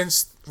if,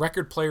 since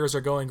record players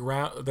are going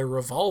round, they're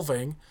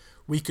revolving,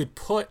 we could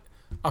put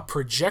a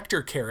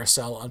projector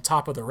carousel on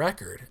top of the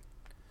record.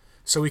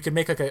 So we could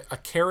make like a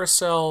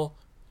carousel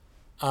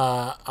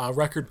a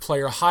record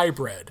player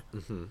hybrid.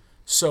 Mm-hmm.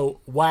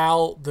 So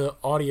while the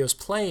audio's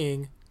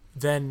playing,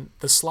 then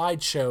the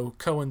slideshow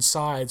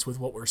coincides with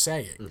what we're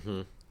saying.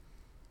 Mm-hmm.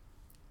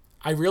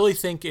 I really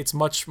think it's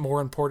much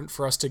more important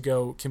for us to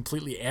go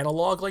completely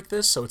analog like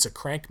this, so it's a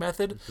crank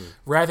method,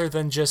 rather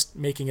than just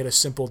making it a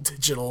simple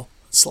digital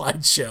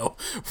slideshow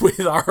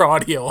with our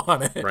audio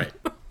on it. Right.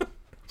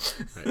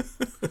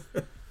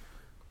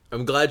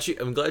 I'm glad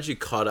you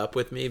caught up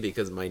with me,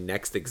 because my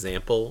next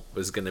example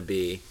was going to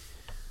be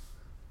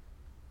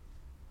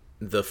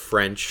the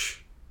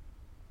French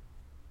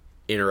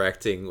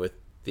interacting with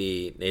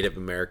the Native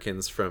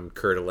Americans from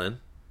Coeur d'Alene.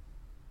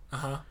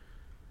 Uh-huh.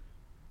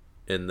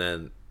 And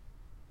then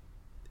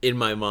in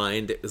my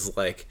mind it was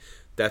like,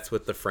 that's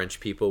what the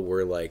French people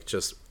were like,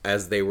 just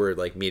as they were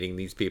like meeting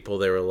these people,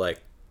 they were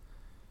like,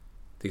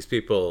 these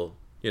people,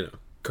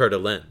 Coeur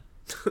d'Alene.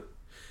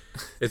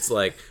 It's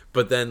like,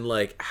 but then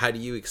like, how do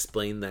you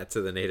explain that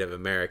to the Native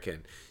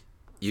American?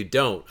 You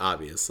don't,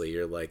 obviously.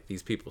 You're like,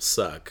 these people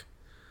suck.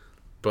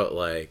 But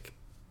like,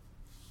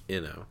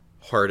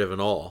 heart of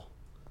an all.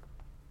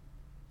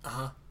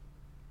 Uh-huh.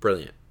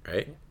 Brilliant,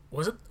 right?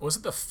 Was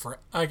it the French?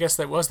 I guess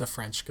that was the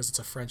French, because it's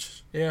a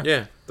French. Yeah.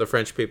 Yeah, the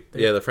French people.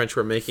 The French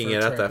were making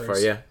it out that far.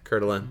 Yeah,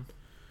 Coeur d'Alene. Mm-hmm.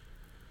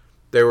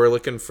 They were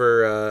looking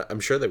for. I'm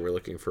sure they were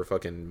looking for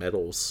fucking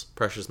metals,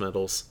 precious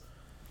metals.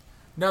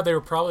 No, they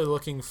were probably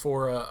looking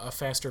for a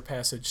faster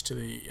passage to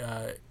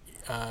the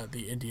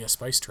India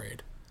spice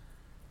trade.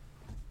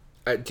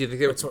 Do you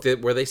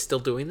think were they still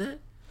doing that?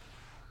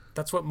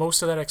 That's what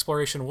most of that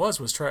exploration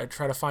was try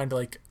to find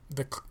like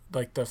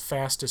the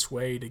fastest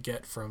way to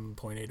get from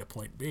point A to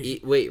point B.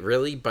 Wait,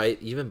 really?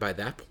 Even by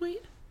that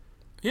point?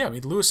 Yeah, I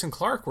mean, Lewis and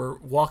Clark were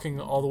walking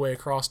all the way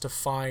across to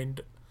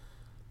find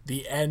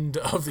the end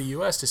of the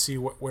U.S. to see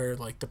where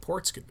like the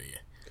ports could be.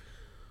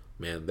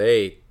 Man,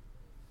 they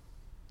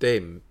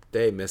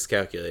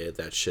miscalculated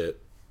that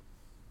shit.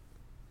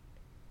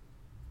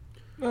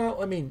 Well,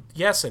 I mean,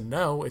 yes and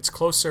no. It's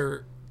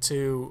closer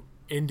to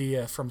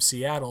India from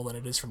Seattle than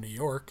it is from New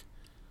York.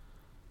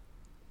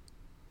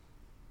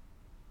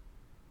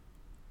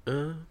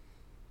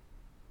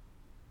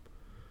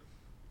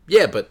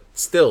 Yeah, but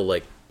still,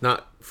 like,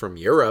 not from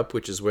Europe,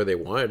 which is where they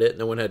wanted it.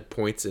 No one had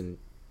points in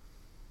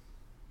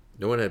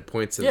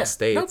the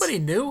States. Nobody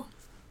knew.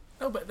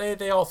 No, but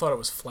they all thought it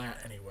was flat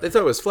anyway. They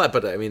thought it was flat,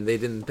 but I mean, they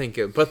didn't think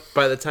it. But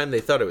by the time they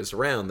thought it was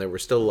round, they were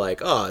still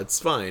like, "Oh, it's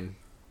fine.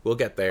 We'll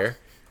get there."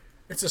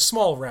 It's a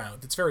small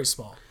round. It's very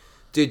small.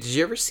 Dude, did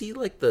you ever see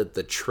like the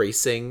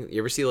tracing?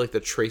 You ever see like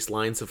the trace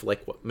lines of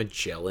like what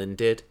Magellan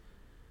did?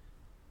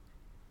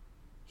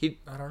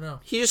 I don't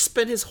know. He just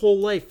spent his whole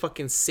life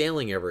fucking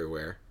sailing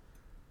everywhere.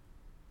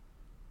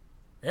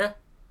 Yeah.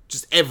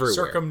 Just everywhere.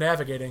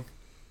 Circumnavigating.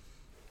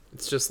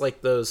 It's just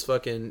like those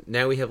fucking...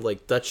 Now we have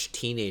like Dutch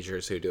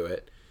teenagers who do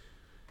it.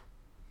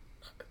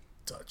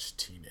 Dutch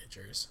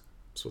teenagers.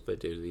 That's what they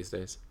do these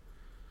days.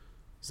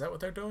 Is that what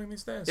they're doing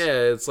these days? Yeah,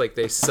 it's like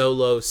they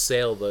solo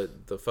sail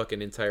the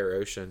fucking entire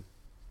ocean.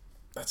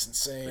 That's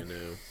insane. I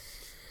know.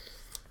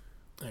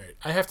 Alright,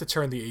 I have to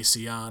turn the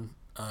AC on,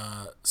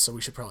 so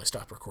we should probably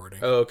stop recording.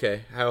 Oh,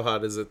 okay. How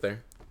hot is it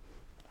there?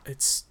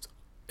 It's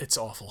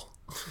awful.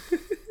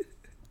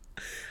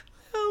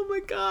 Oh my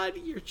god,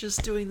 you're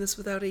just doing this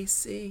without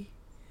AC.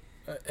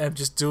 I'm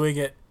just doing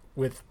it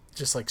with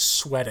just like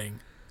sweating.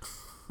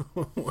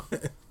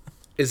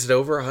 Is it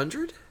over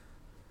 100?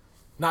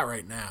 Not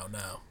right now,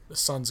 no. The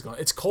sun's gone.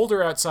 It's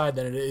colder outside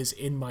than it is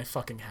in my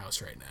fucking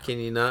house right now. Can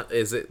you not...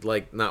 Is it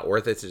like not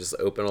worth it to just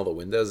open all the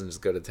windows and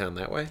just go to town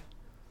that way?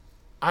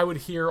 I would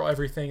hear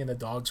everything and the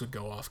dogs would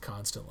go off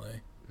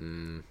constantly.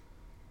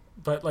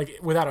 But like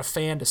without a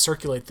fan to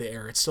circulate the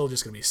air, it's still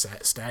just going to be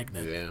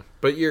stagnant. Yeah.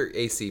 But your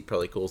AC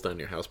probably cools down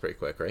your house pretty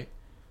quick, right?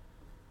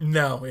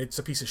 No, it's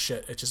a piece of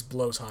shit. It just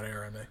blows hot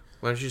air on me.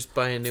 Why don't you just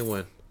buy a new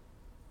one?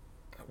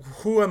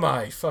 Who am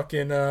I?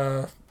 Fucking,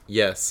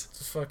 Yes.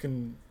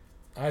 fucking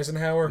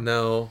Eisenhower?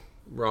 No.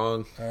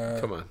 Wrong.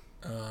 Come on.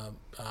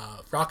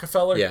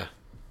 Rockefeller? Yeah.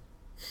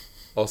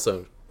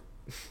 Also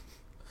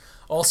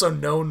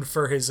known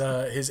for his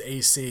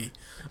AC.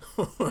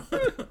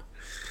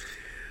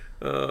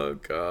 Oh,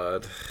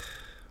 God.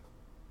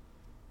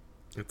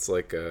 It's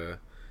like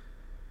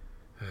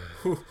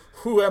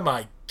Who am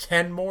I?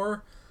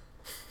 Kenmore?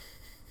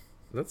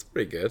 That's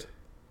pretty good.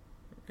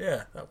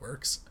 Yeah, that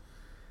works.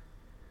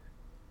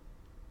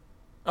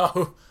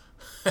 Oh,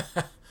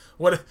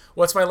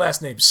 what's my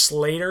last name?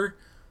 Slater?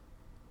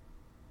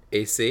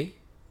 AC?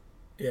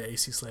 Yeah,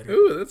 AC Slater.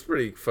 Ooh, that's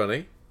pretty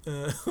funny.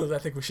 I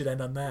think we should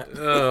end on that.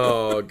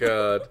 Oh,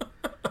 God.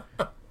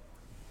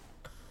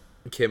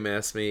 Kim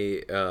asked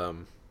me,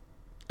 oh,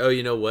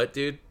 you know what,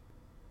 dude?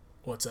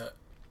 What's that?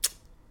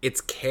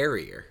 It's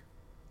Carrier.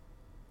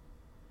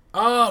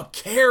 Oh,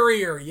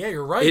 Carrier. Yeah,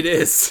 you're right. It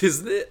is,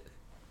 isn't it?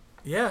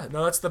 Yeah,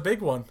 no, that's the big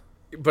one.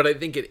 But I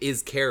think it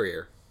is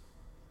Carrier.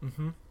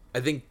 Mm-hmm. I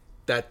think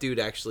that dude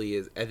actually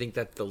is. I think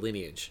that's the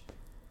lineage.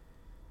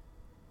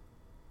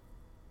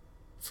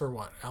 For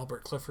what?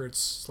 Albert Clifford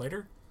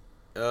Slater?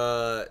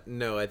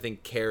 No, I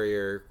think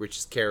Carrier, which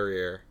is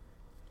Carrier,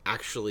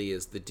 actually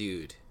is the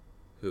dude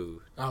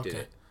who did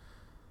it.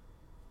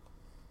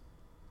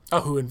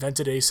 Oh, who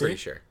invented AC? Pretty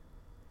sure.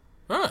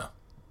 Oh.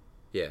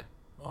 Yeah.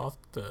 I'll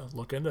have to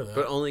look into that.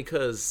 But only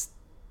because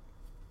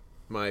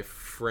my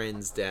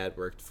friend's dad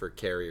worked for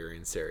Carrier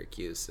in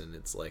Syracuse, and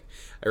it's like,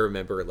 I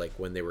remember like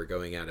when they were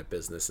going out of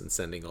business and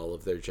sending all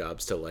of their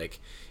jobs to like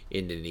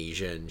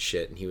Indonesia and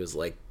shit, and he was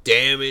like,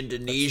 damn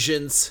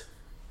Indonesians.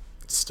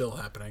 It's still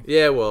happening.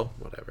 Yeah, well,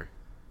 whatever.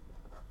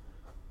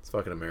 It's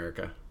fucking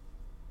America.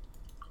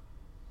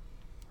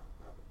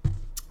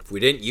 If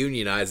we didn't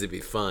unionize, it'd be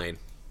fine.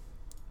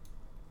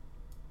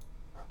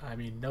 I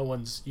mean, no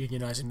one's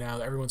unionizing now.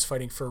 Everyone's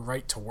fighting for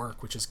right to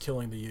work, which is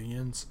killing the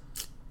unions.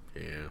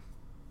 Yeah.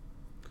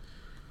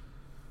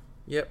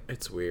 Yep,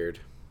 it's weird.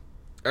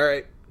 All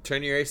right,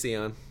 turn your AC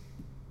on.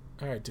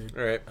 All right, dude.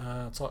 All right.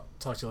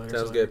 Talk to you later.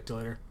 Sounds good.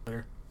 Later.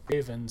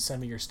 Dave, and send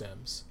me your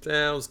stems.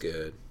 Sounds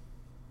good.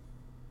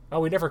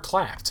 Oh, we never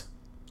clapped.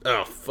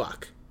 Oh,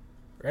 fuck.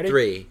 Ready?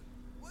 3,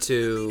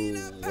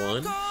 2,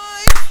 1.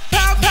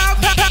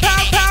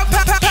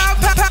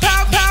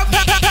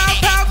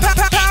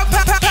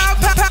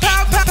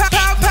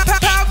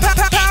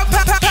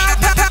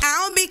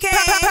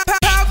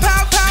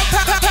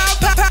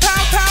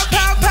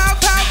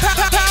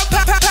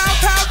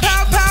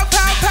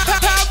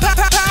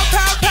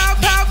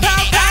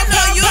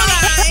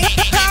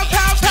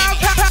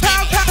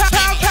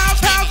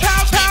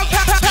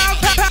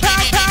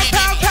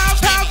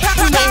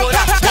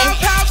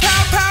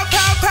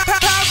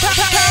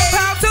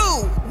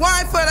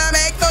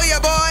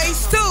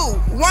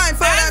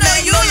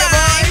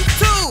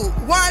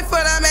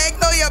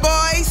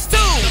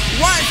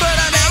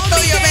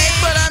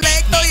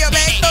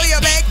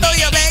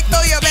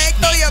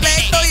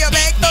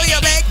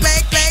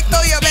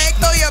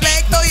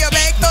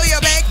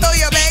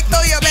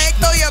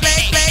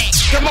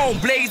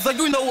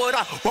 You know what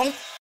I want.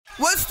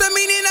 What's the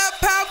meaning of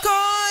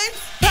popcorn?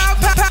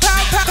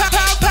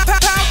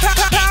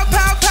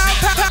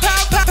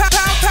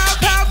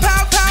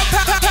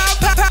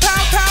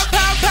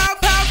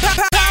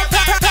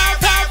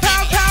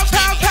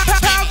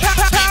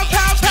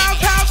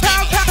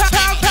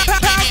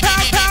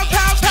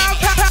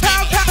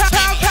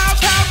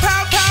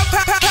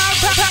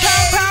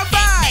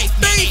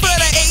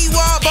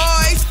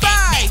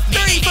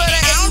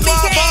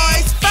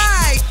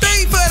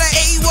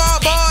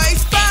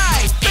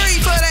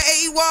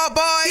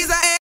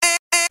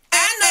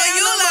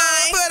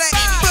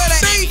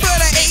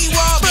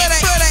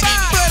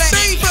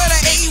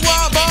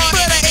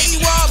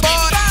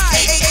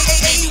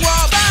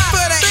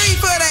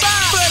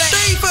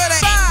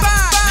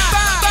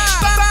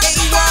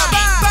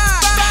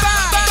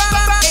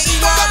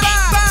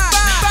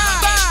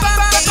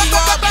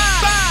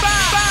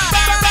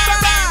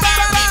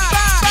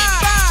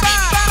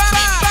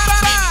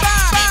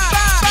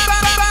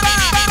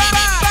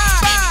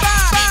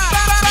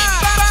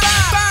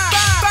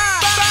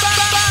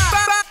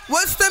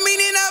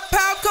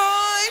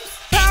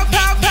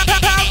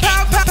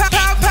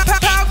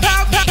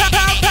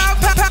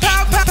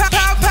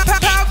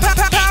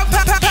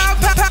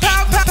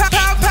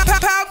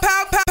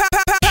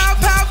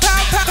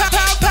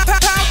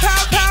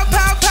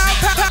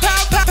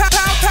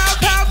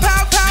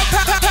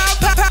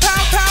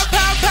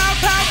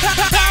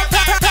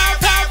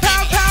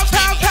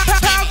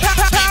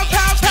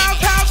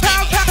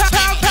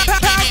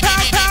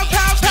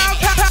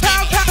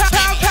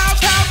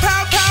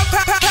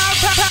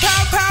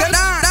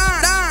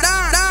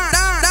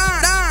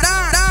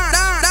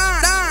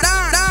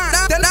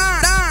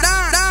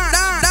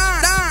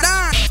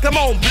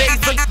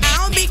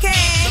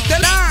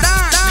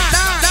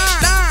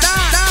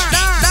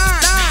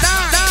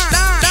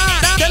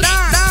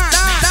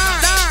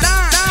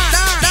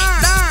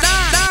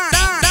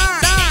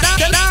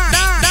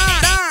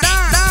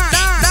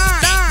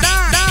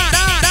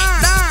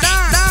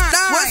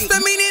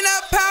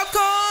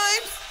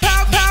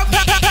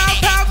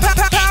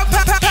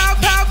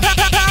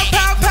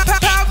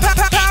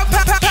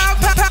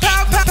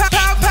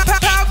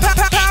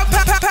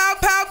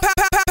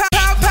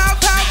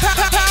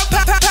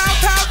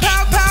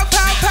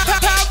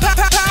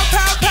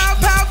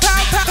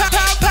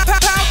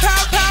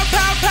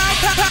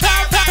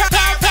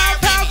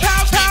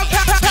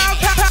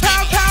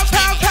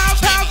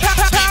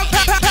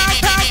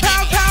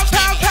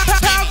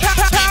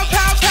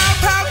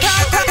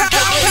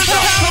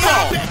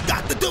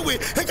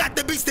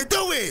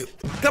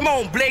 Come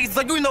on,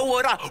 Blazer, you know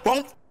what I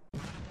want.